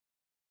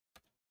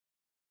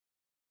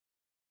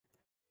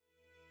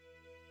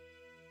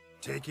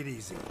 Take it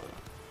easy.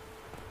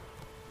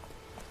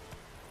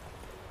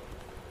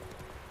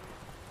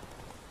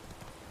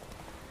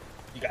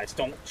 You guys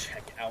don't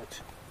check out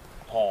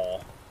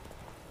Paul.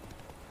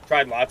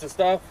 Tried lots of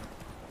stuff?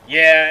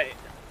 Yeah,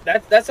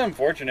 that's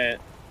unfortunate.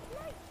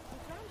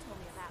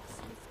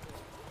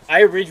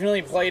 I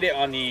originally played it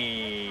on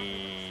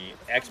the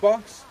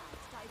Xbox.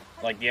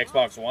 Like the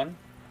Xbox One.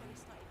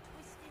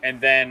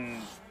 And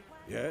then...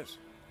 Yes?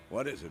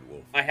 What is it,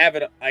 Wolf? I have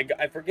it,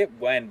 I forget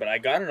when, but I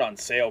got it on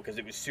sale because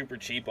it was super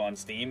cheap on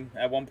Steam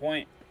at one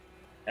point.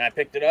 And I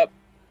picked it up.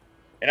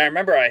 And I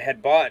remember I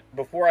had bought,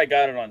 before I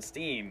got it on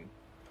Steam,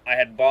 I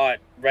had bought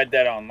Red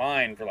Dead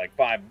Online for like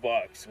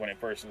 $5 when it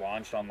first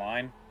launched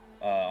online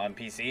on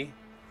PC.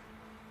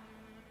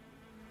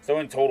 So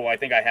in total, I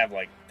think I have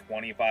like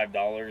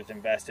 $25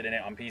 invested in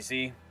it on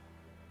PC.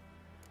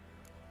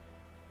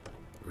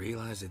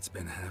 Realize it's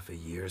been half a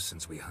year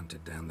since we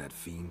hunted down that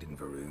fiend in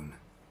Varun.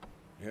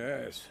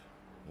 Yes.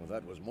 Well,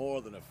 that was more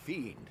than a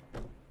fiend.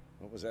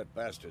 What was that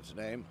bastard's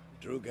name?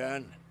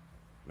 Drugan?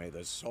 May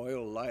the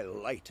soil lie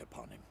light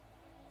upon him.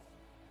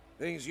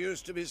 Things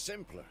used to be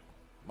simpler.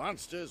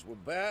 Monsters were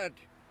bad,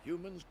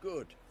 humans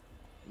good.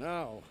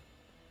 Now,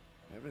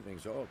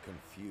 everything's all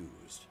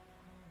confused.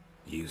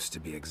 Used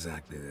to be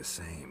exactly the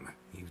same.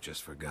 You've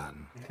just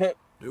forgotten.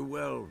 Do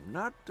well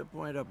not to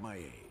point up my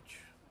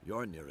age.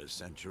 You're near a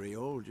century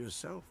old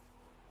yourself.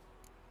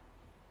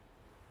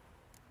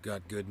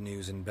 Got good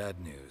news and bad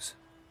news.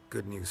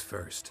 Good news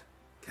first.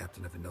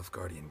 Captain of the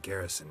Nilfgaardian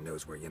garrison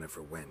knows where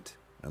Yennefer went.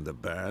 And the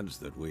bad's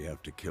that we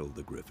have to kill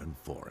the Griffin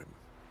for him.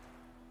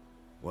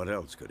 What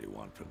else could he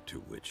want from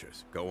two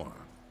witchers? Go on.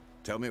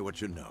 Tell me what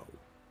you know.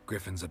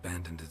 Griffin's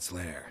abandoned its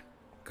lair.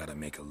 Gotta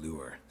make a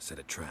lure, set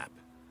a trap.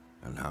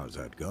 And how's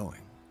that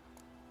going?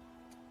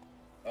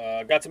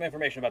 Got some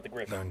information about the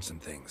Griffin. Learned some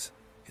things.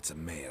 It's a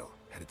male,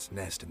 had its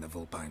nest in the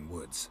Vulpine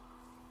Woods.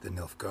 The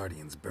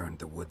Nilfgaardians burned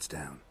the woods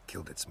down,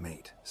 killed its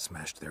mate,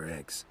 smashed their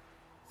eggs.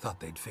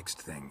 Thought they'd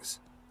fixed things.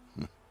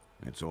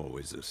 It's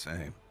always the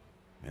same.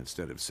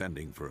 Instead of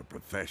sending for a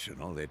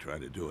professional, they try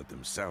to do it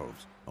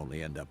themselves,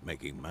 only end up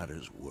making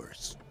matters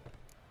worse.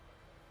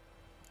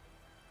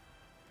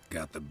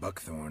 Got the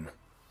buckthorn.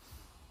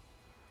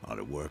 Ought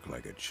to work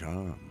like a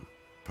charm.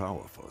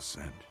 Powerful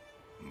scent.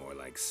 More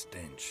like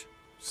stench.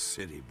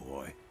 City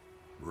boy.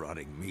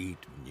 Rotting meat,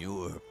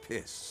 manure,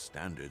 piss,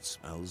 standard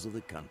smells of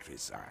the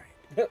countryside.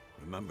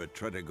 Remember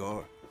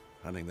Tredegor?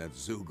 Hunting that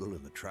Zoogle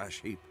in the trash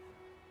heap?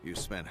 You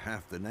spent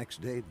half the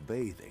next day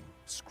bathing,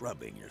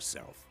 scrubbing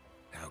yourself.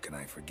 How can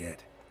I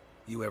forget?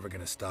 You ever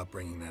gonna stop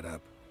bringing that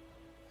up?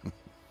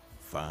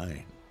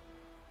 Fine.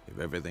 If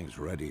everything's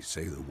ready,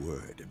 say the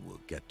word and we'll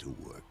get to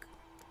work.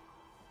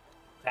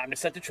 Time to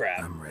set the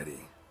trap. I'm ready.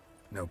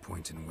 No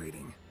point in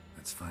waiting.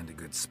 Let's find a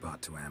good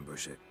spot to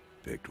ambush it.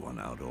 Picked one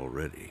out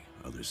already.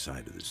 Other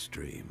side of the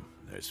stream.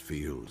 There's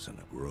fields and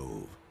a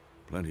grove.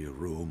 Plenty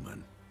of room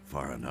and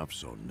far enough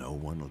so no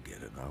one will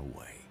get in our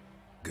way.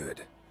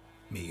 Good.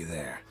 Meet you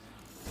there.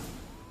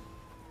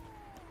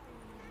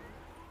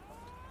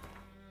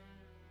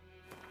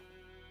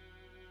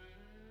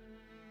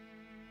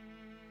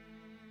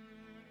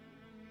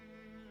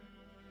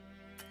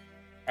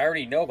 I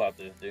already know about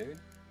this, dude.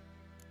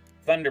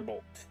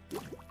 Thunderbolt.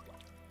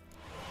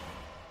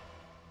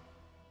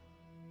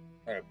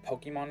 Or a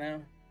Pokemon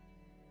now?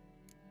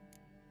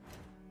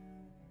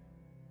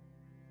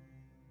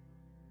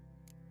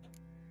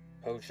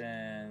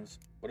 Potions.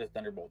 What does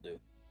Thunderbolt do?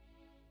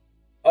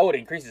 Oh, it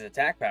increases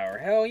attack power.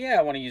 Hell yeah,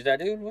 I want to use that,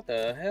 dude. What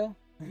the hell?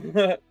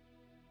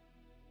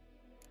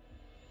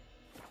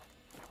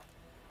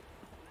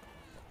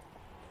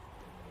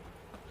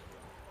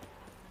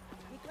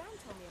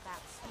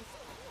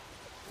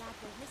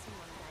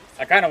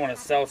 I kind of want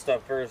to sell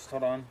stuff first.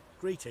 Hold on.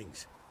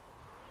 Greetings.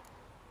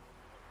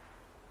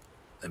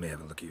 Let me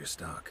have a look at your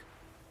stock.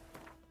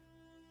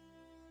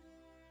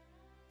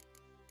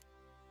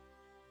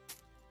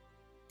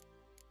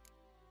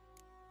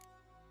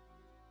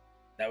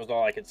 That was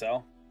all I could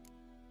sell.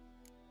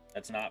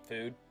 That's not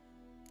food.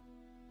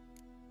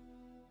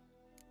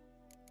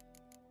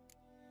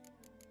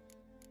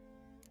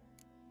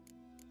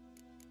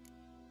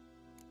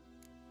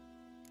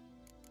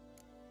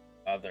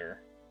 Other.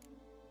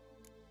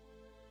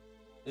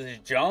 This is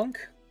junk?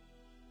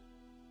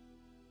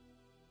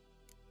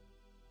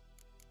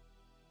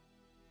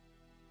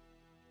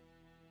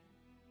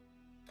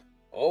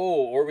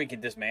 Oh, or we can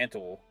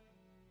dismantle.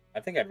 I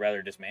think I'd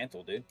rather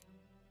dismantle, dude.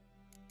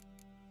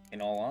 In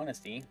all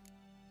honesty.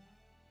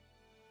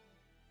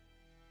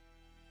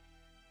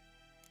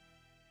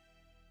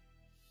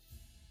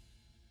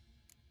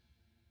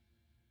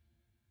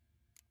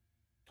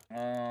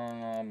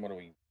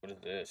 What is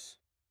this?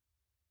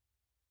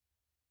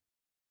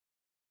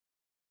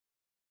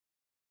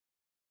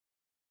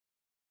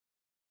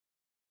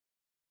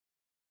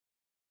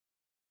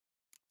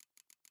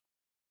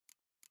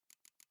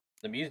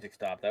 The music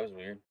stopped. That was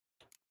weird.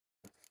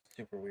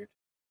 Super weird.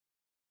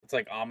 It's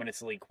like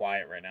ominously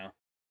quiet right now.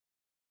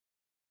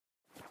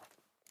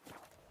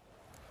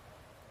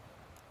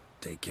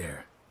 Take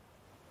care.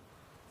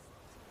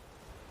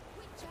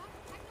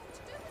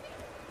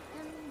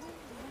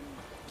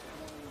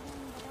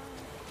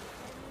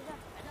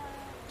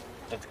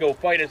 Let's go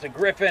fight as a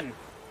griffin.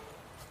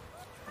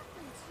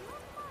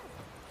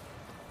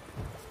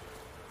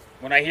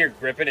 When I hear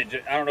griffin, I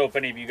don't know if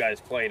any of you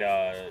guys played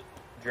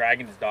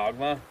Dragon's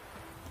Dogma.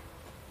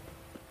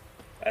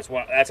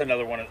 That's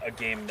another one, a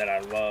game that I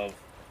love.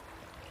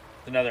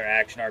 It's another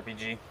action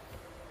RPG.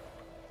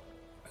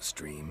 A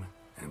stream,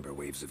 amber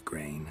waves of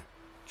grain,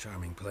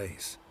 charming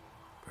place,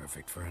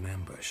 perfect for an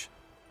ambush.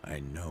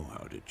 I know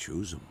how to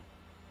choose them.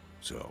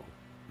 So,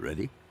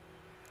 ready?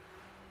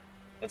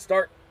 Let's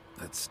start.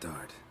 Let's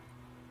start.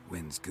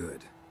 Wind's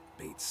good.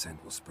 Bait's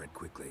scent will spread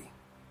quickly.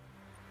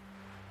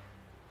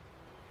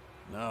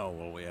 Now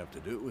all we have to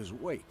do is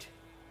wait.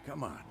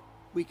 Come on.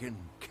 We can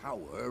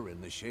cower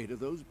in the shade of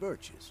those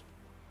birches.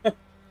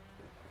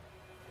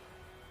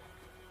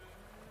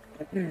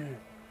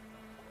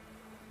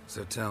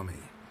 So tell me,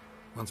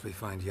 once we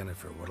find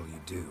Yennefer, what'll you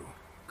do?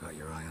 Got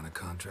your eye on a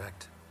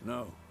contract?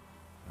 No.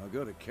 I'll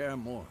go to Kaer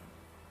Morhen.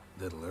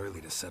 Little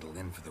early to settle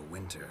in for the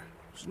winter.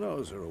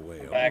 Snows are a way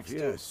Back off, to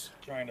yes.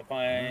 trying to That's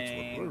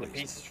find what the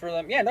worries pieces for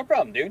them. Yeah, no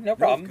problem, dude. No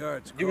problem.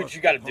 Do what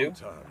you gotta do. In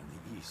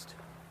the east.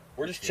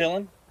 We're just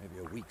chilling. Maybe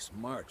a week's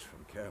march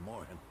from Kaer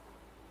Morhen.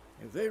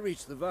 If they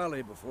reach the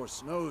valley before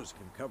snows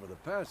can cover the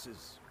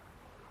passes,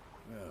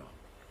 well,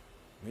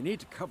 we need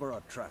to cover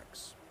our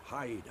tracks,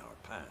 hide our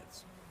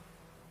paths.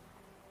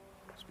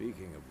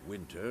 Speaking of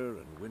winter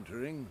and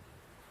wintering,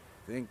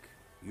 think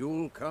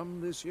you'll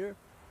come this year?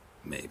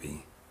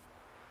 Maybe.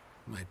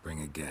 Might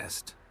bring a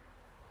guest.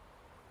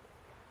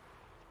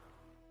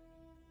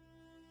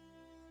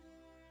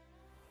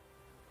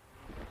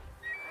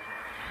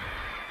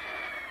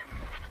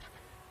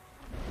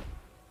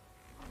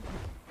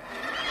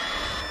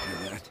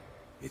 Hear that?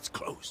 It's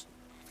close.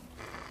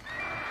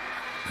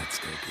 Let's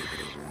go give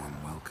it a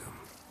warm welcome.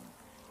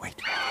 Wait.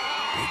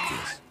 Take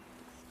this.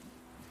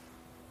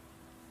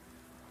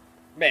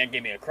 Man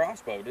gave me a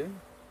crossbow, dude.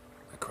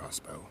 A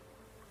crossbow.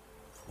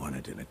 Won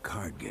it in a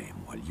card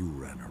game while you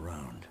ran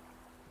around.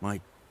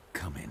 Might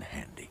come in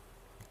handy.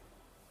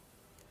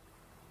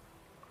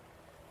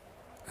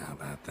 How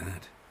about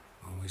that?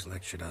 Always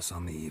lectured us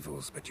on the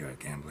evils, but you're a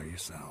gambler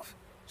yourself.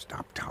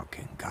 Stop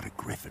talking. Got a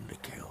griffin to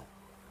kill.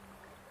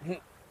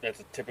 That's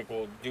a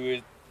typical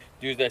do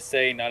as I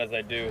say, not as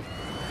I do.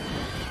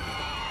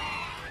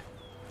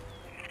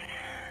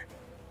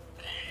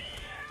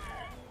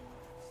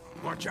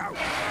 Watch out!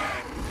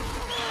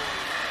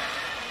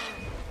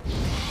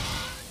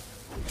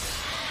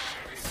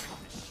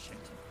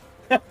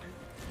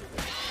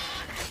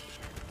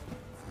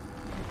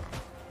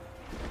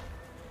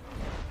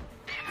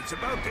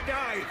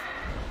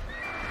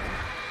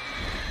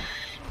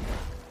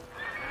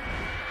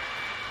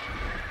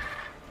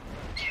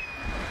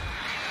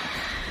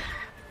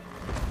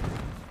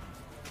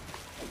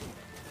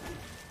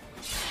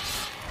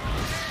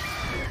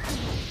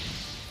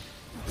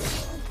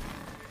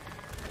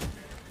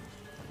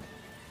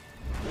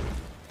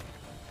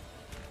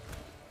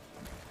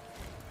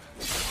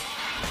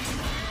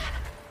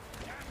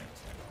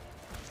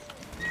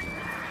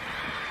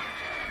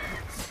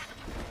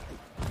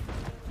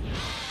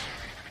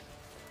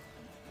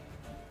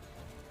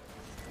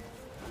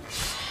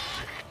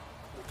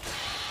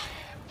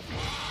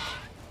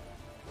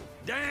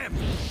 Damn!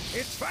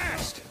 It's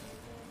fast!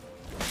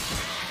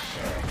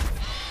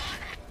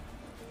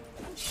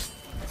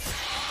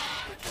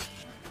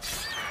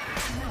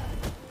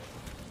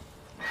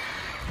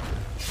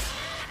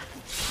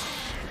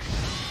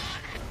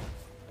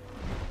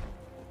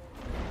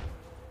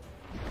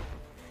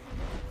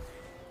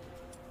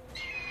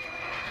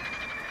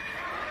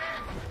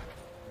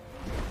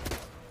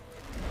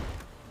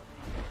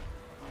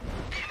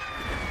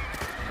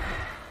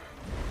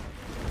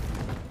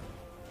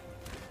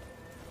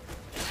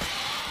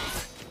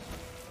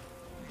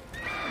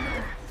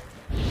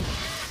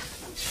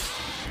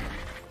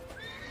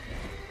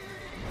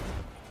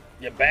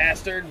 You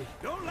bastard.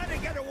 Don't let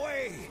it get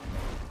away!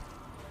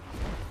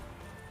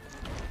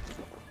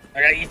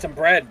 I gotta eat some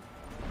bread.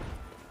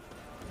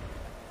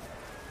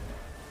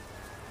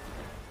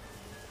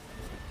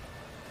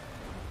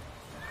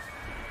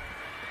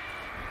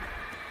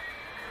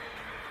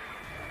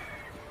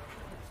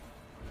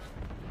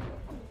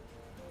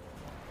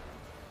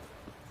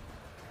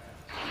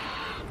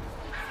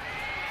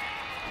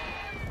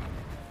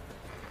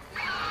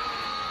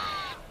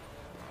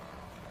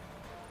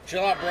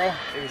 Chill out, bro.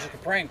 It was just a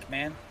prank,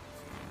 man.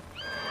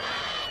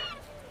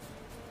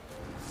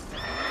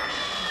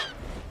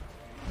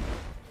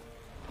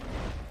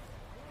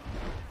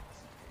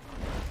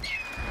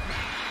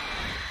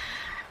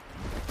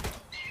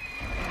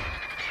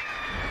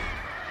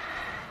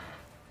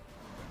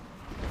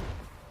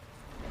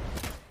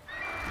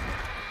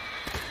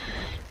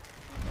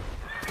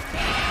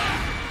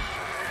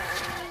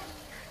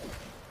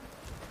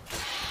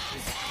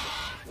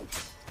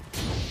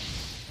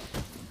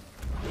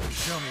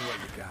 Show me what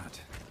you got.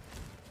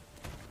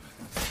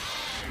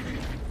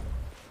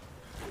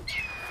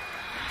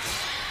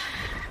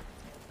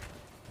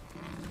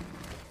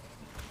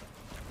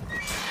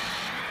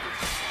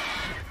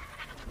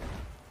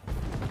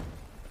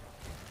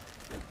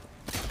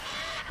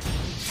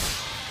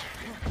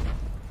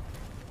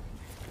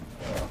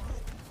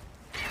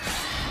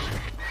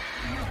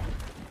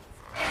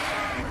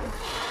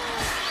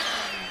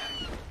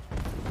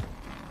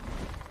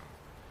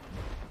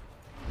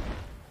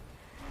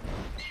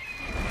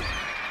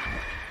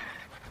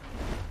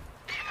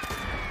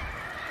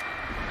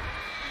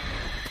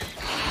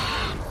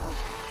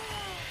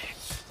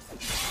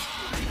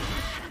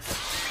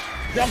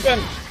 Jump in!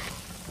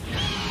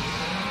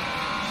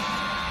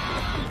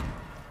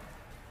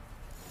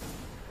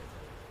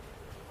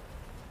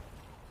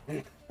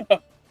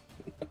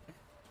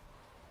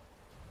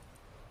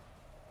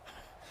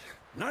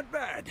 Not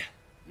bad.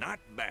 Not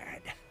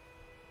bad.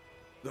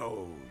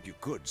 Though you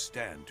could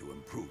stand to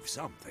improve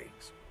some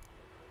things.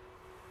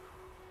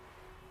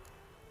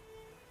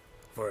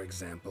 For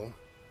example?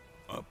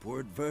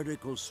 Upward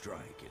vertical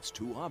strike. It's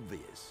too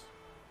obvious.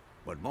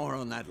 But more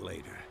on that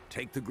later.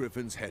 Take the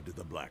Griffins, head to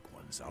the Black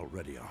Ones. I'll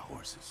ready our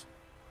horses.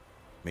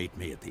 Meet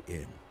me at the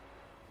inn.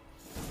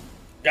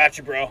 Got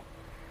you, bro.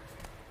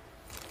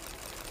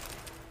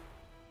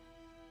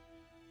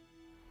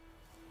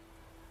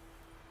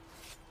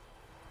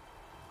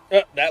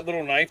 That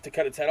little knife to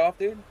cut its head off,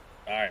 dude?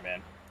 Alright,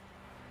 man.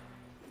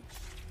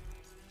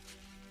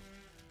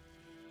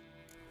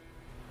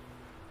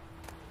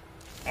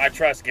 I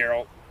trust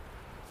Geralt.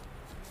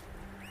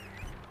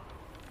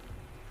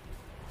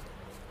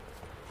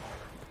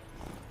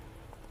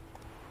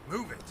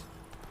 Move it.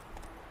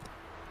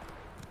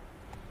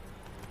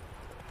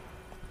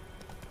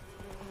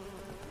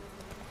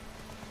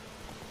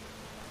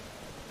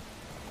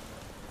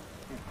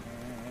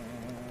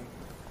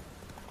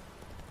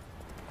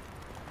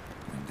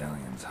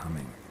 Medallion's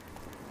humming.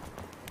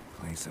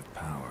 Place of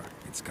power.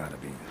 It's gotta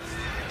be.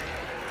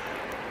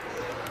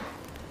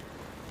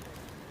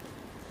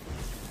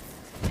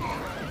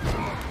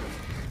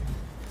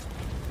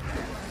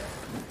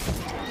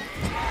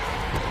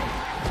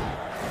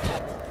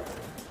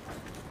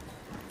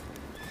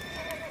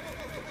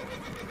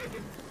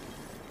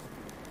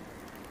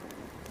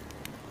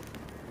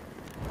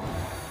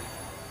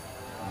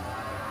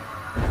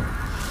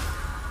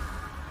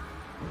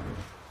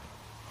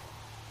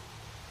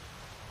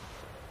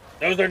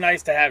 Those are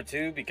nice to have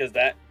too, because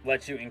that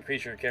lets you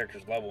increase your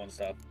character's level and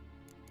stuff.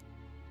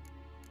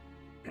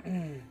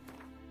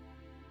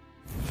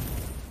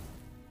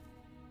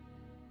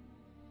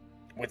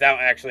 Without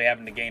actually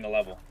having to gain a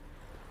level.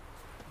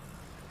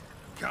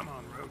 Come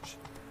on, Roach.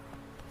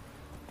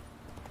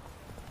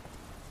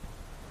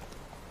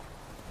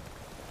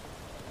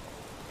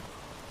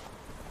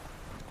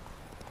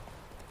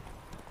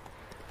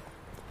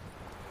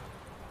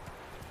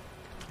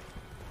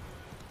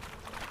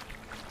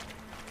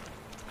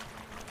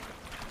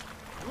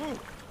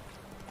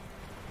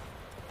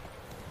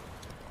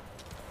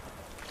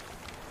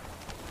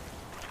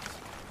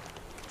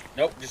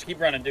 Nope, just keep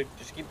running, dude.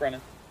 Just keep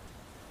running.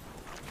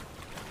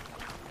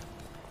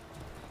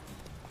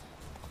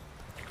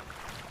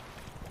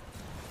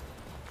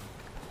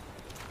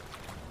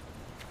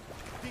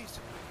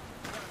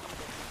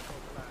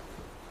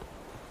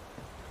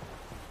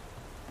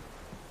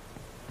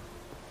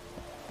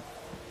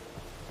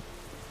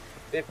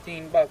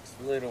 $15,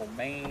 little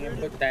man.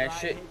 Put that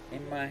shit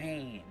in my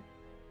hand.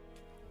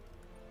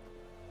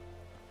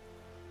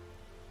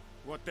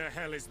 What the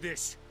hell is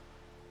this?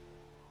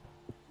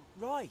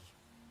 Right.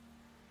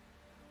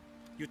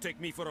 You take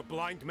me for a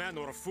blind man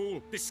or a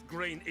fool? This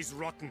grain is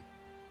rotten.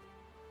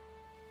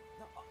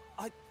 No,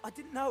 I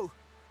didn't know.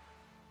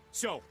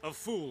 So, a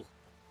fool.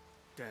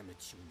 Damn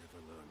it, you never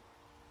learn.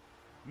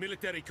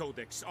 Military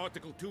Codex,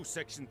 Article 2,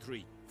 Section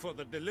 3. For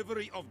the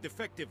delivery of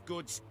defective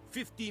goods,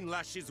 15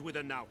 lashes with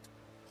a knout.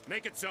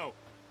 Make it so.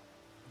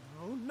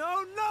 No,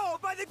 no, no!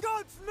 By the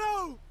gods,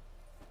 no!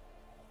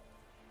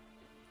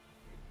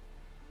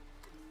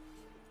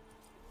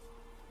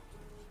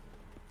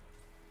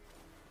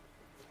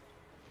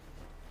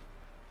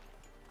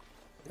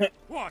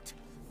 What?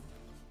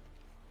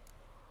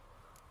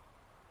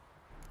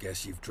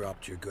 Guess you've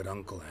dropped your good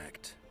uncle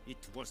act. It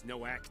was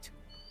no act.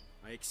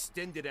 I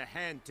extended a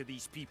hand to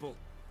these people.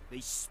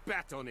 They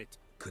spat on it.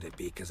 Could it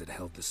be because it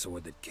held the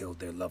sword that killed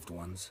their loved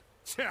ones?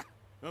 Tja,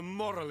 a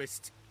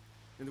moralist.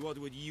 And what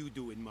would you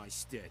do in my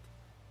stead?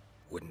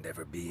 Wouldn't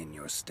ever be in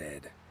your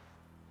stead.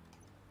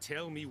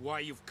 Tell me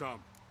why you've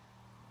come.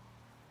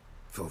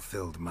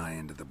 Fulfilled my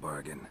end of the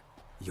bargain.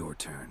 Your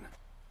turn.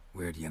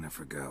 Where'd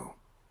Yennefer go?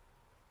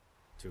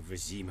 To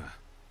Vizima.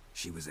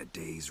 She was a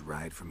day's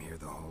ride from here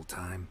the whole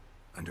time?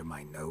 Under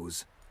my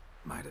nose?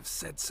 Might have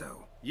said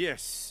so.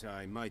 Yes,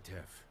 I might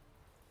have.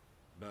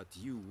 But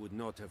you would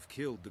not have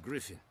killed the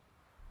griffin.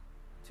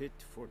 Tit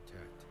for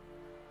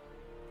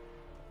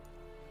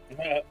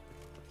tat.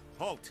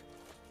 Halt!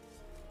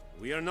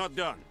 We are not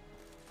done.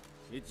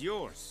 It's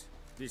yours,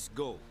 this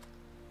gold.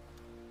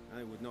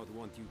 I would not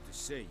want you to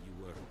say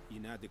you were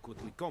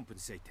inadequately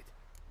compensated.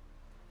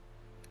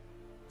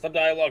 Some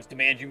dialogues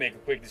demand you make a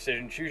quick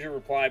decision. Choose your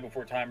reply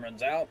before time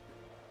runs out.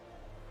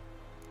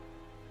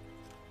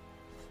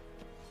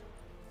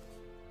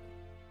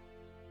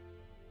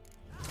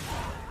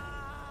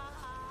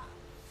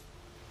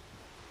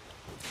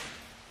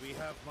 We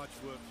have much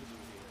work to do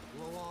here.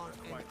 War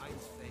and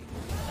ice thing.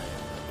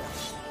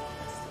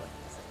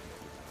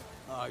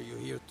 Are you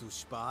here to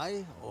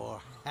spy or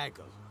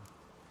haggle?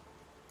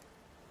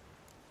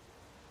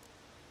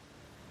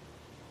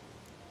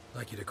 I'd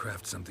like you to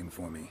craft something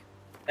for me.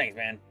 Thanks,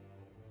 man.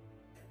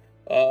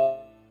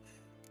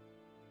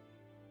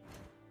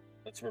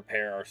 Let's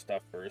repair our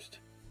stuff first.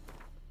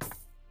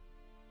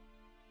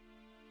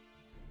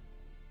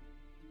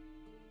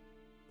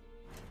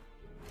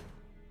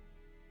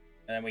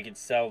 And then we can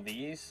sell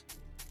these.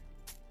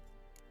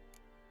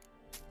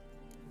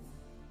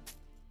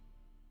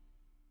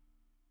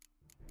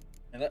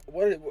 And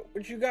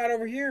what you got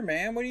over here,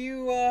 man? What are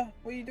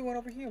you doing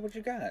over here? What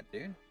you got,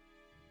 dude?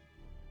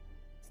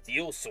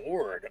 Steel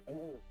sword.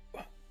 Ooh.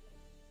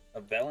 A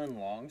Velen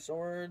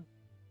longsword.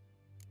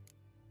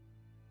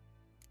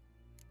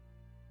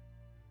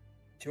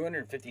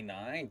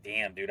 259?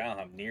 Damn, dude, I don't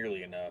have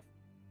nearly enough.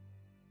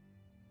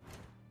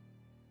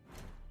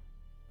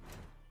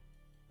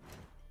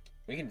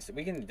 We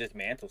can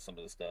dismantle some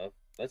of the stuff.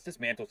 Let's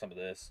dismantle some of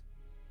this.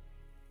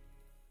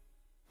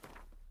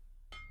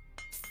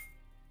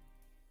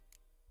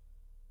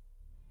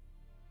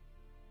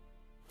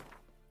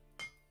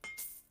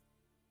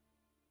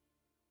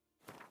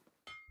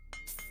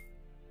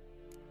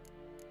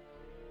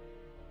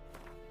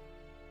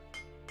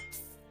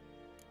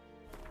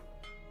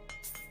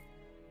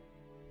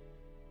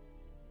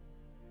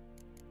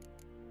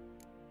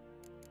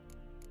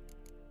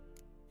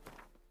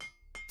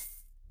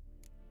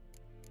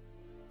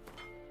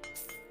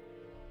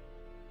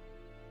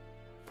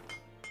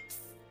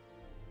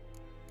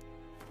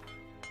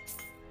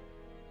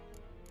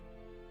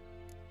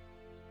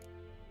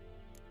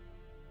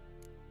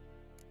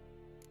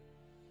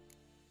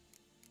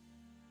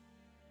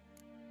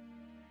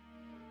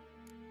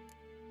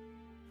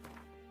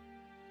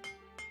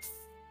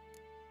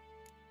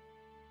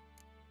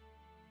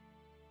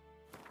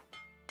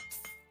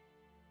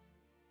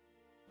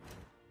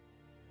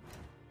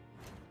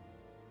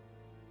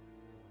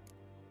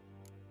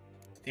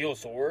 Steel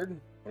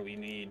sword? What do we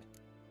need?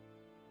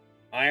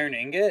 Iron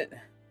ingot?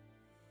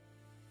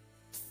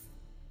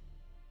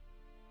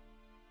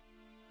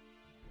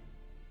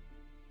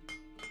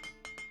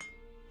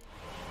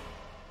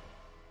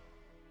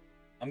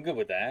 I'm good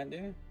with that,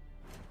 dude.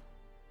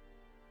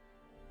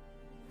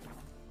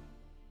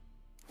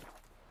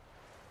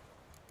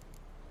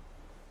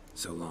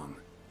 So long.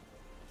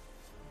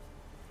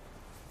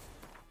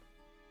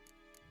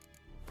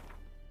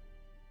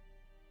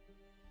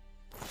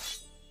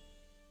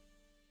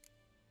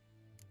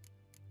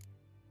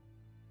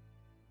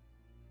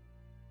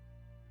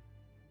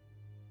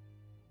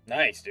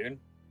 Nice, dude.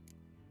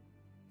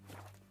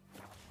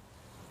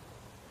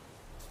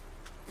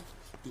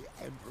 The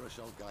Emperor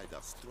shall guide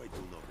us straight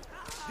to Nobel.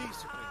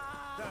 Discipline.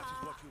 That is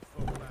what you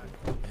folk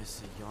lack.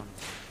 Yes, yon.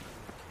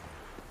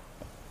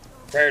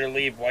 Prepare to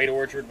leave White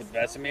Orchard with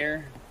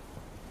Vesemir.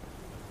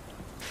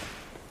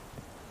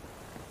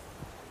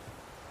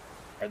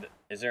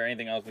 Is there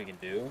anything else we can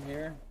do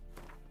here?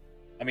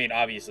 I mean,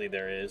 obviously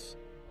there is.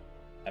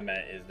 I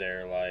meant, is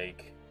there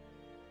like...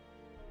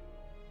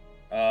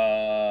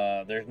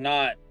 There's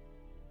not.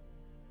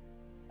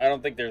 I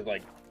don't think there's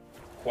like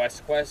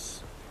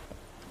quests.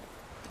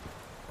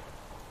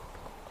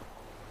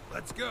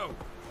 Let's go.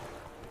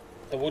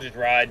 So we'll just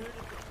ride.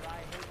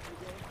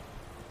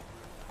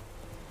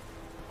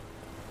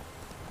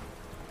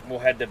 We'll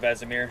head to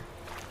Vesemir.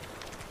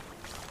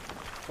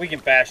 We can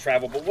fast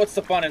travel, but what's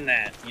the fun in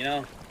that, you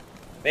know?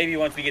 Maybe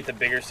once we get to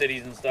bigger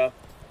cities and stuff.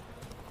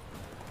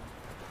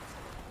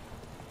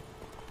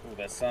 Ooh,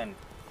 that sun.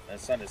 That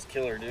sun is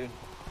killer, dude.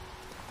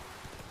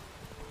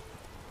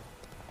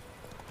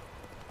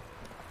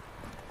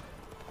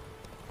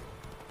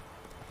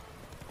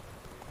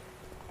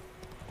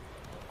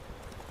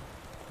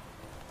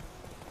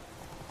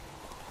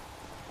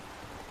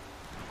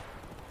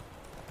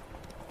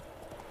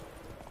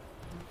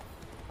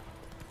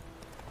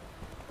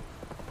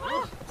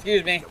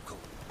 Excuse me.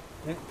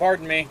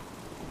 Pardon me.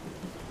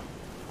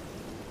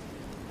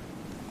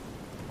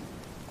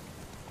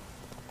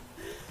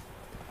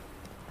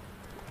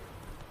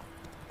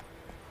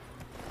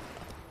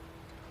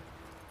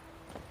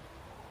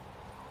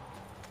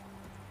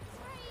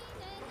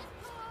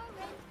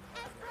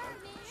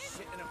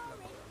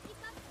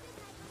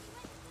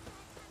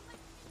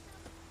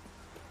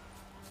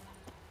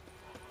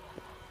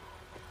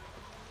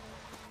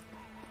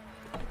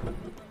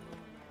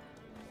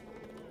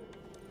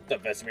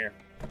 What's up, Vesemir?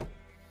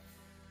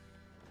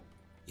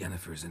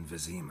 Yennefer's in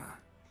Vizima.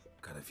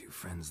 Got a few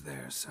friends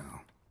there, so...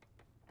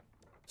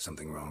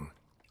 Something wrong?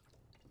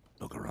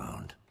 Look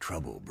around.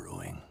 Trouble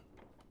brewing.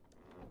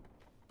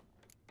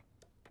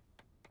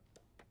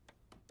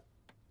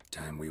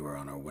 Time we were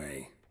on our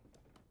way.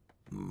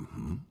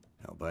 Mm-hmm.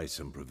 I'll buy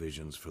some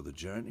provisions for the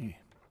journey.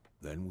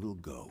 Then we'll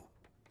go.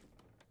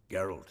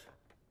 Geralt,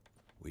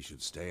 we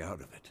should stay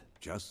out of it.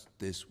 Just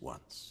this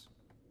once.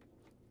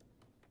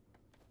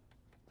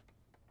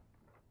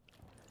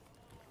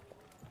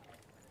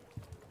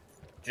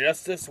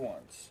 Just this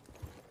once.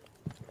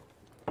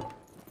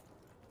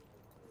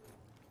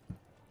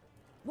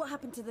 What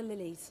happened to the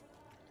lilies?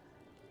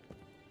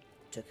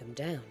 Took them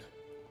down.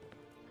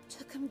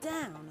 Took them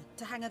down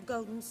to hang a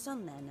golden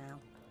sun there now.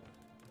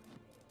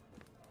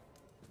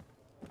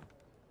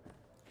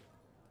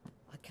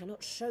 I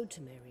cannot show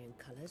Temerian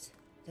colours.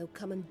 They'll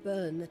come and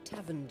burn the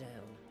tavern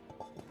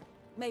down.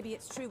 Maybe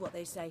it's true what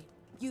they say.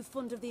 You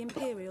fond of the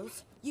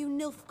Imperials? You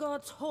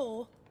Nilfgaard's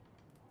whore?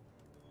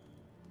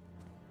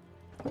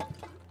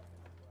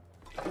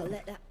 I'll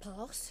let that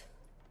pass.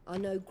 I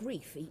know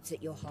grief eats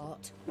at your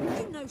heart.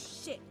 You know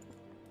shit.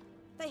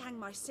 They hanged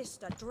my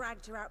sister,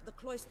 dragged her out the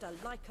cloister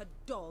like a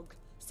dog.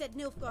 Said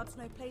Nilfgaard's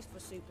no place for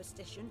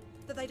superstition,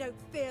 that they don't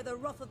fear the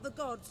wrath of the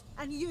gods.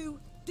 And you,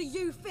 do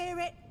you fear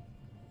it?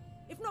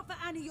 If not for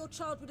Annie, your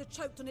child would have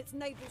choked on its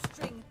navel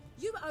string.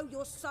 You owe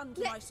your son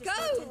to my sister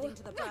attending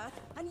to the birth,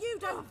 and you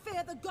don't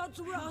fear the gods'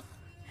 wrath.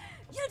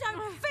 You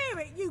don't fear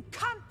it, you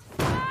cunt!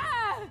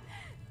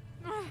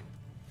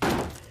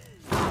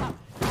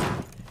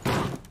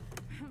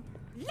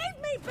 Leave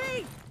me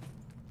be!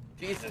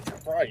 Jesus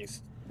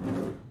Christ.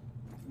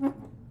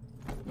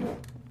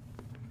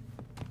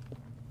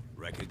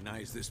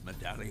 Recognize this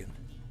medallion?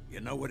 You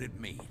know what it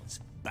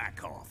means.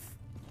 Back off.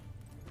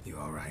 You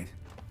alright?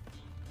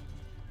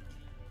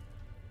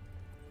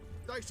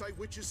 They say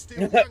witches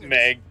steal young'uns.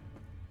 Meg.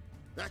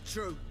 That's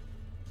true.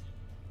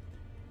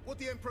 What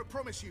the Emperor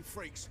promise you,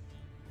 freaks?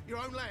 Your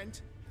own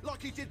land?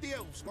 Like he did the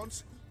elves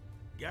once?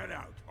 Get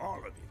out, all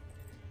of you.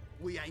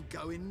 We ain't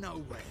going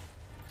nowhere.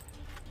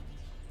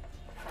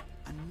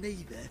 And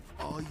neither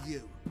are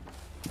you.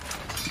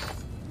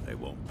 They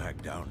won't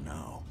back down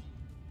now.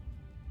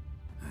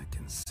 I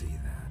can see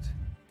that.